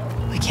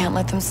 We can't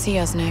let them see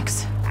us,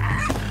 Nix.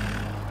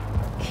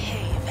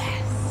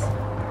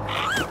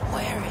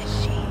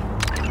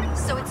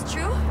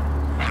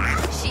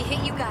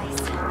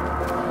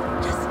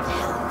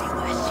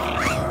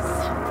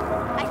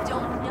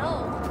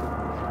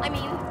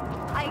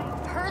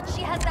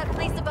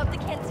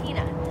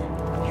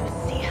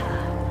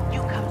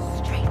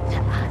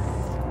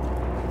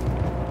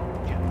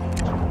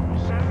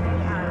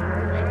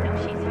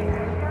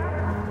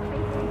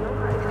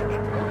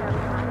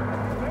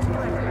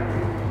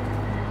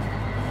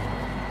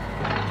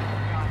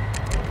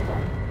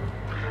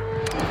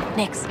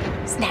 Nix,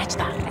 snatch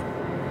that.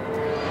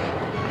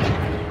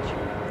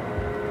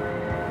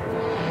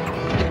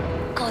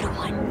 Go to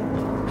one.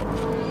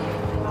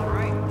 All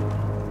right.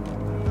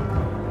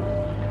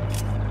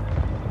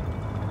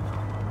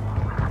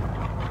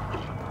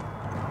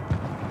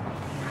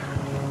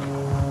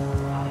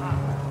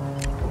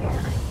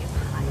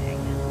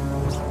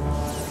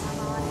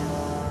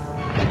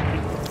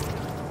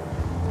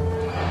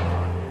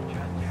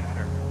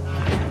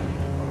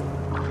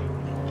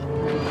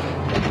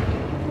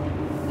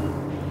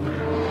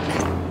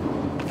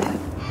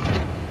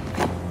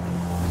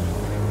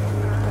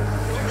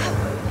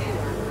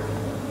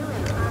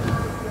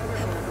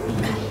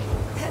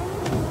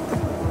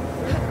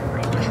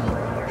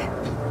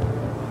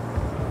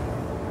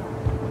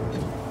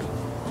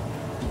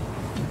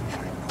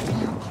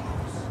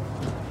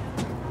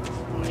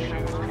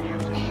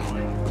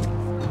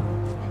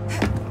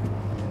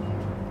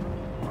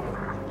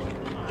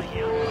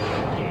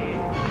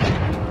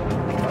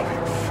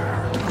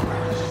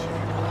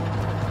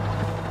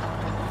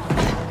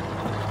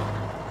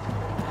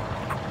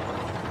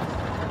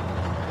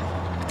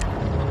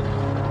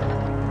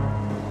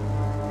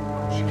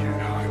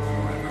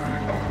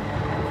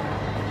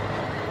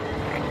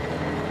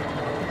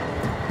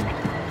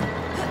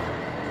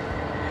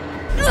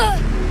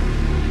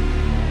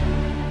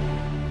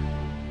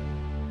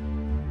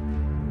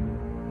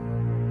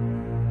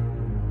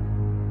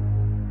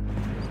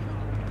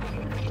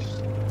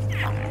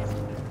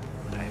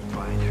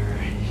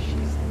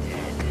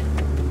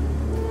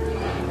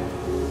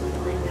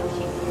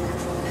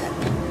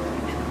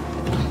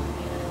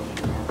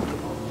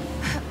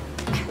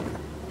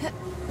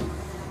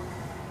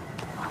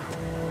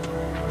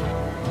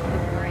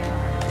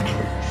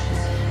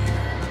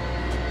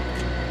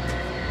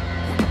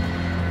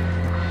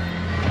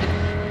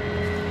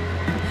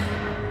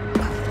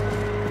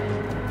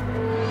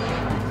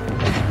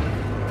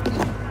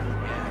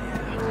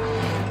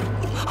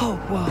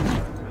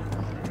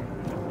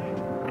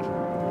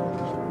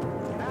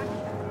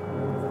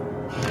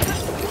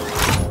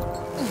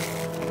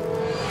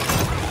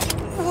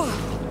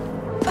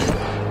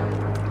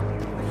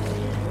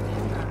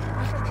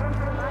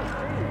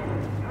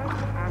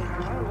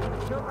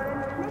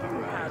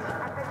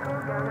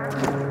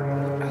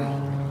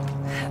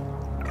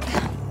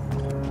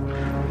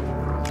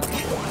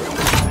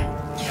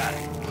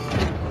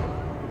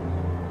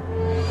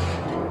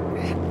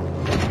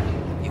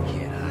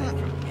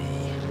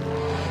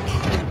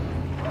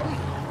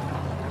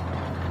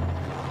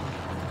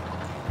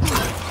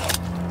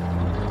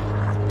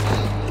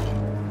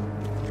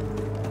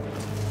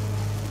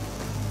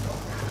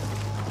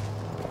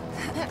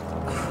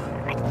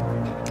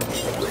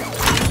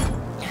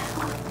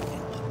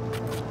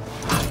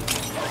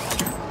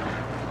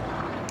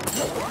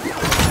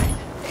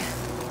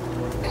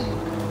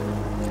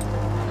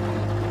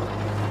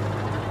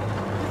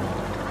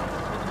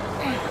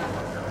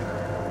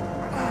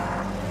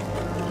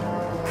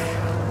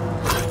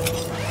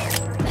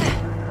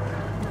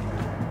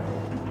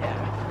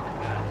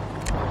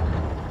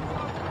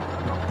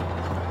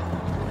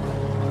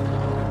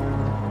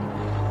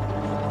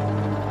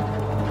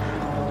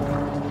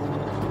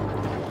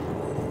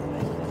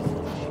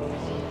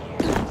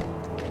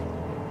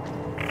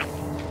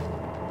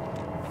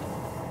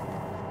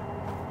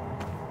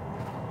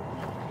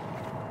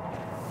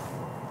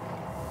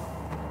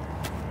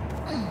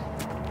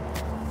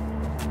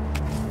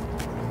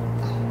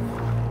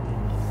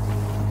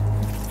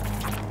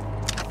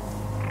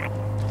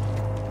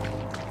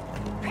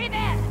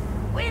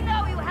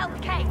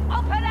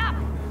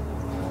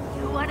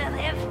 wanna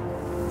live?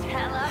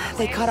 Tell us.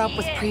 They where caught up she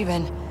with is.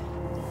 Preben.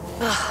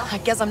 I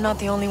guess I'm not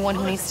the only one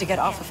who needs to get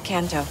off of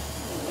Kanto.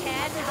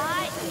 Can't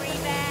hide,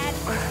 Preben.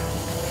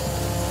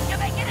 You're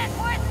making it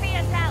worse for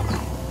yourself.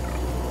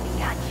 We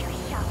got you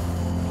shot.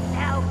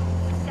 Now,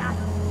 stop.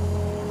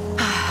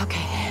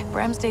 Okay,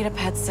 Bram's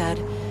datapad said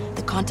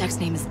the contact's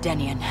name is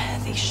Denian.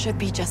 They should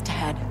be just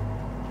ahead.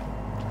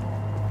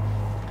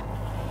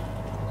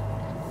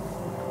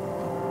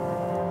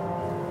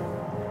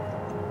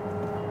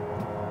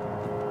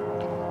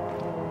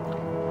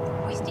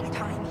 Wasting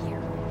time here.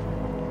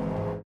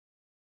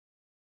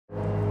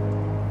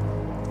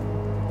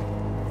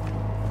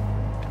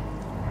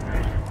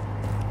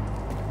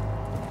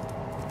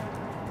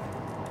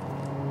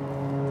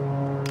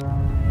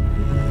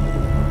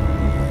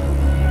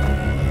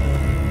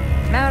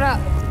 Mount up.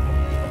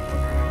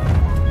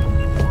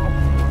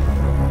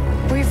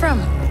 Where are you from?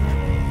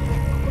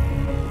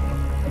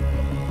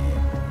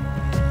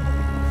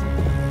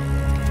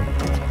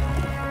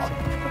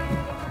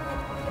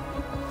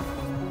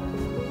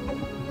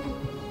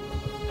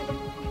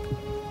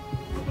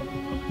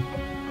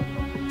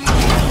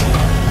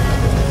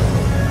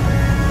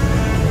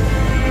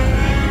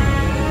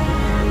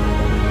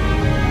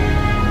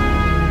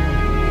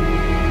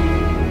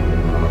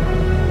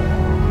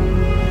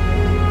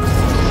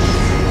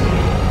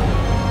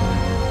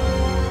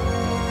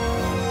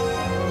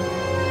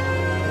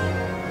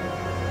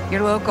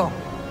 You're local.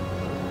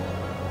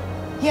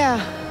 Yeah,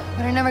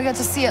 but I never get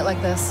to see it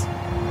like this.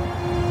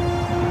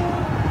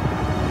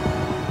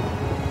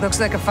 Looks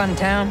like a fun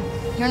town.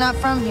 You're not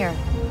from here.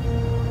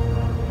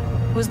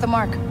 Who's the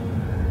Mark?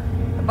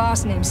 A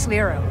boss named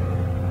Slero.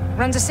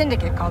 Runs a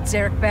syndicate called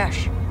Zarek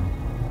Besh.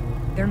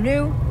 They're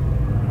new,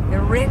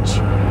 they're rich,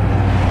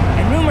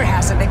 and rumor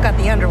has it they've got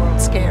the underworld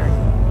scared.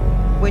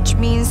 Which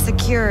means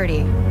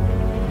security.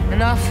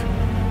 Enough.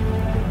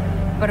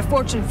 But a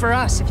fortune for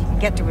us if you can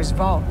get to his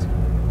vault.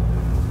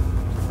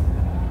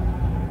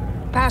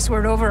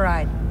 Password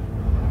override.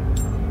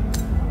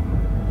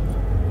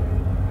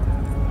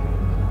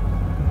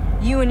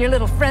 You and your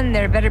little friend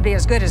there better be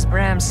as good as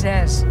Bram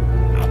says.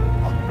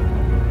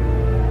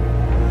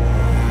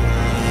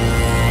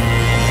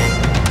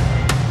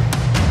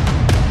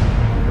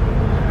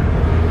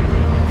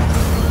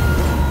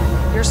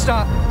 Your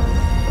stop.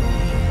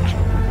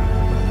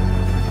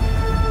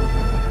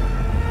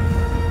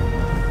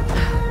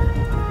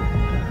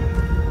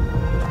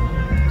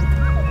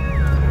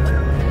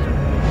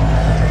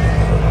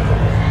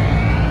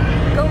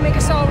 Go make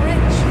us all rich.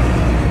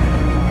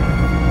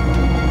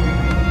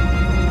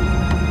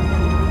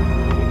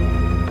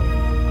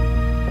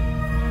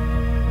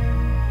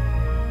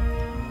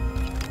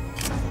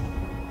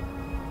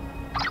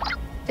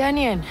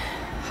 Denian,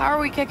 how are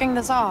we kicking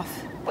this off?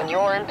 When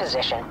you're in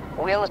position,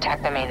 we'll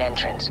attack the main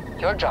entrance.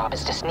 Your job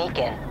is to sneak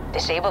in,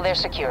 disable their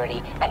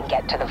security, and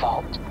get to the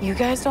vault. You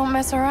guys don't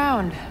mess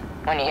around.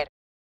 When you hit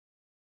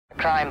a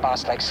crime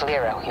boss like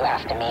Slero, you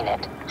have to mean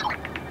it.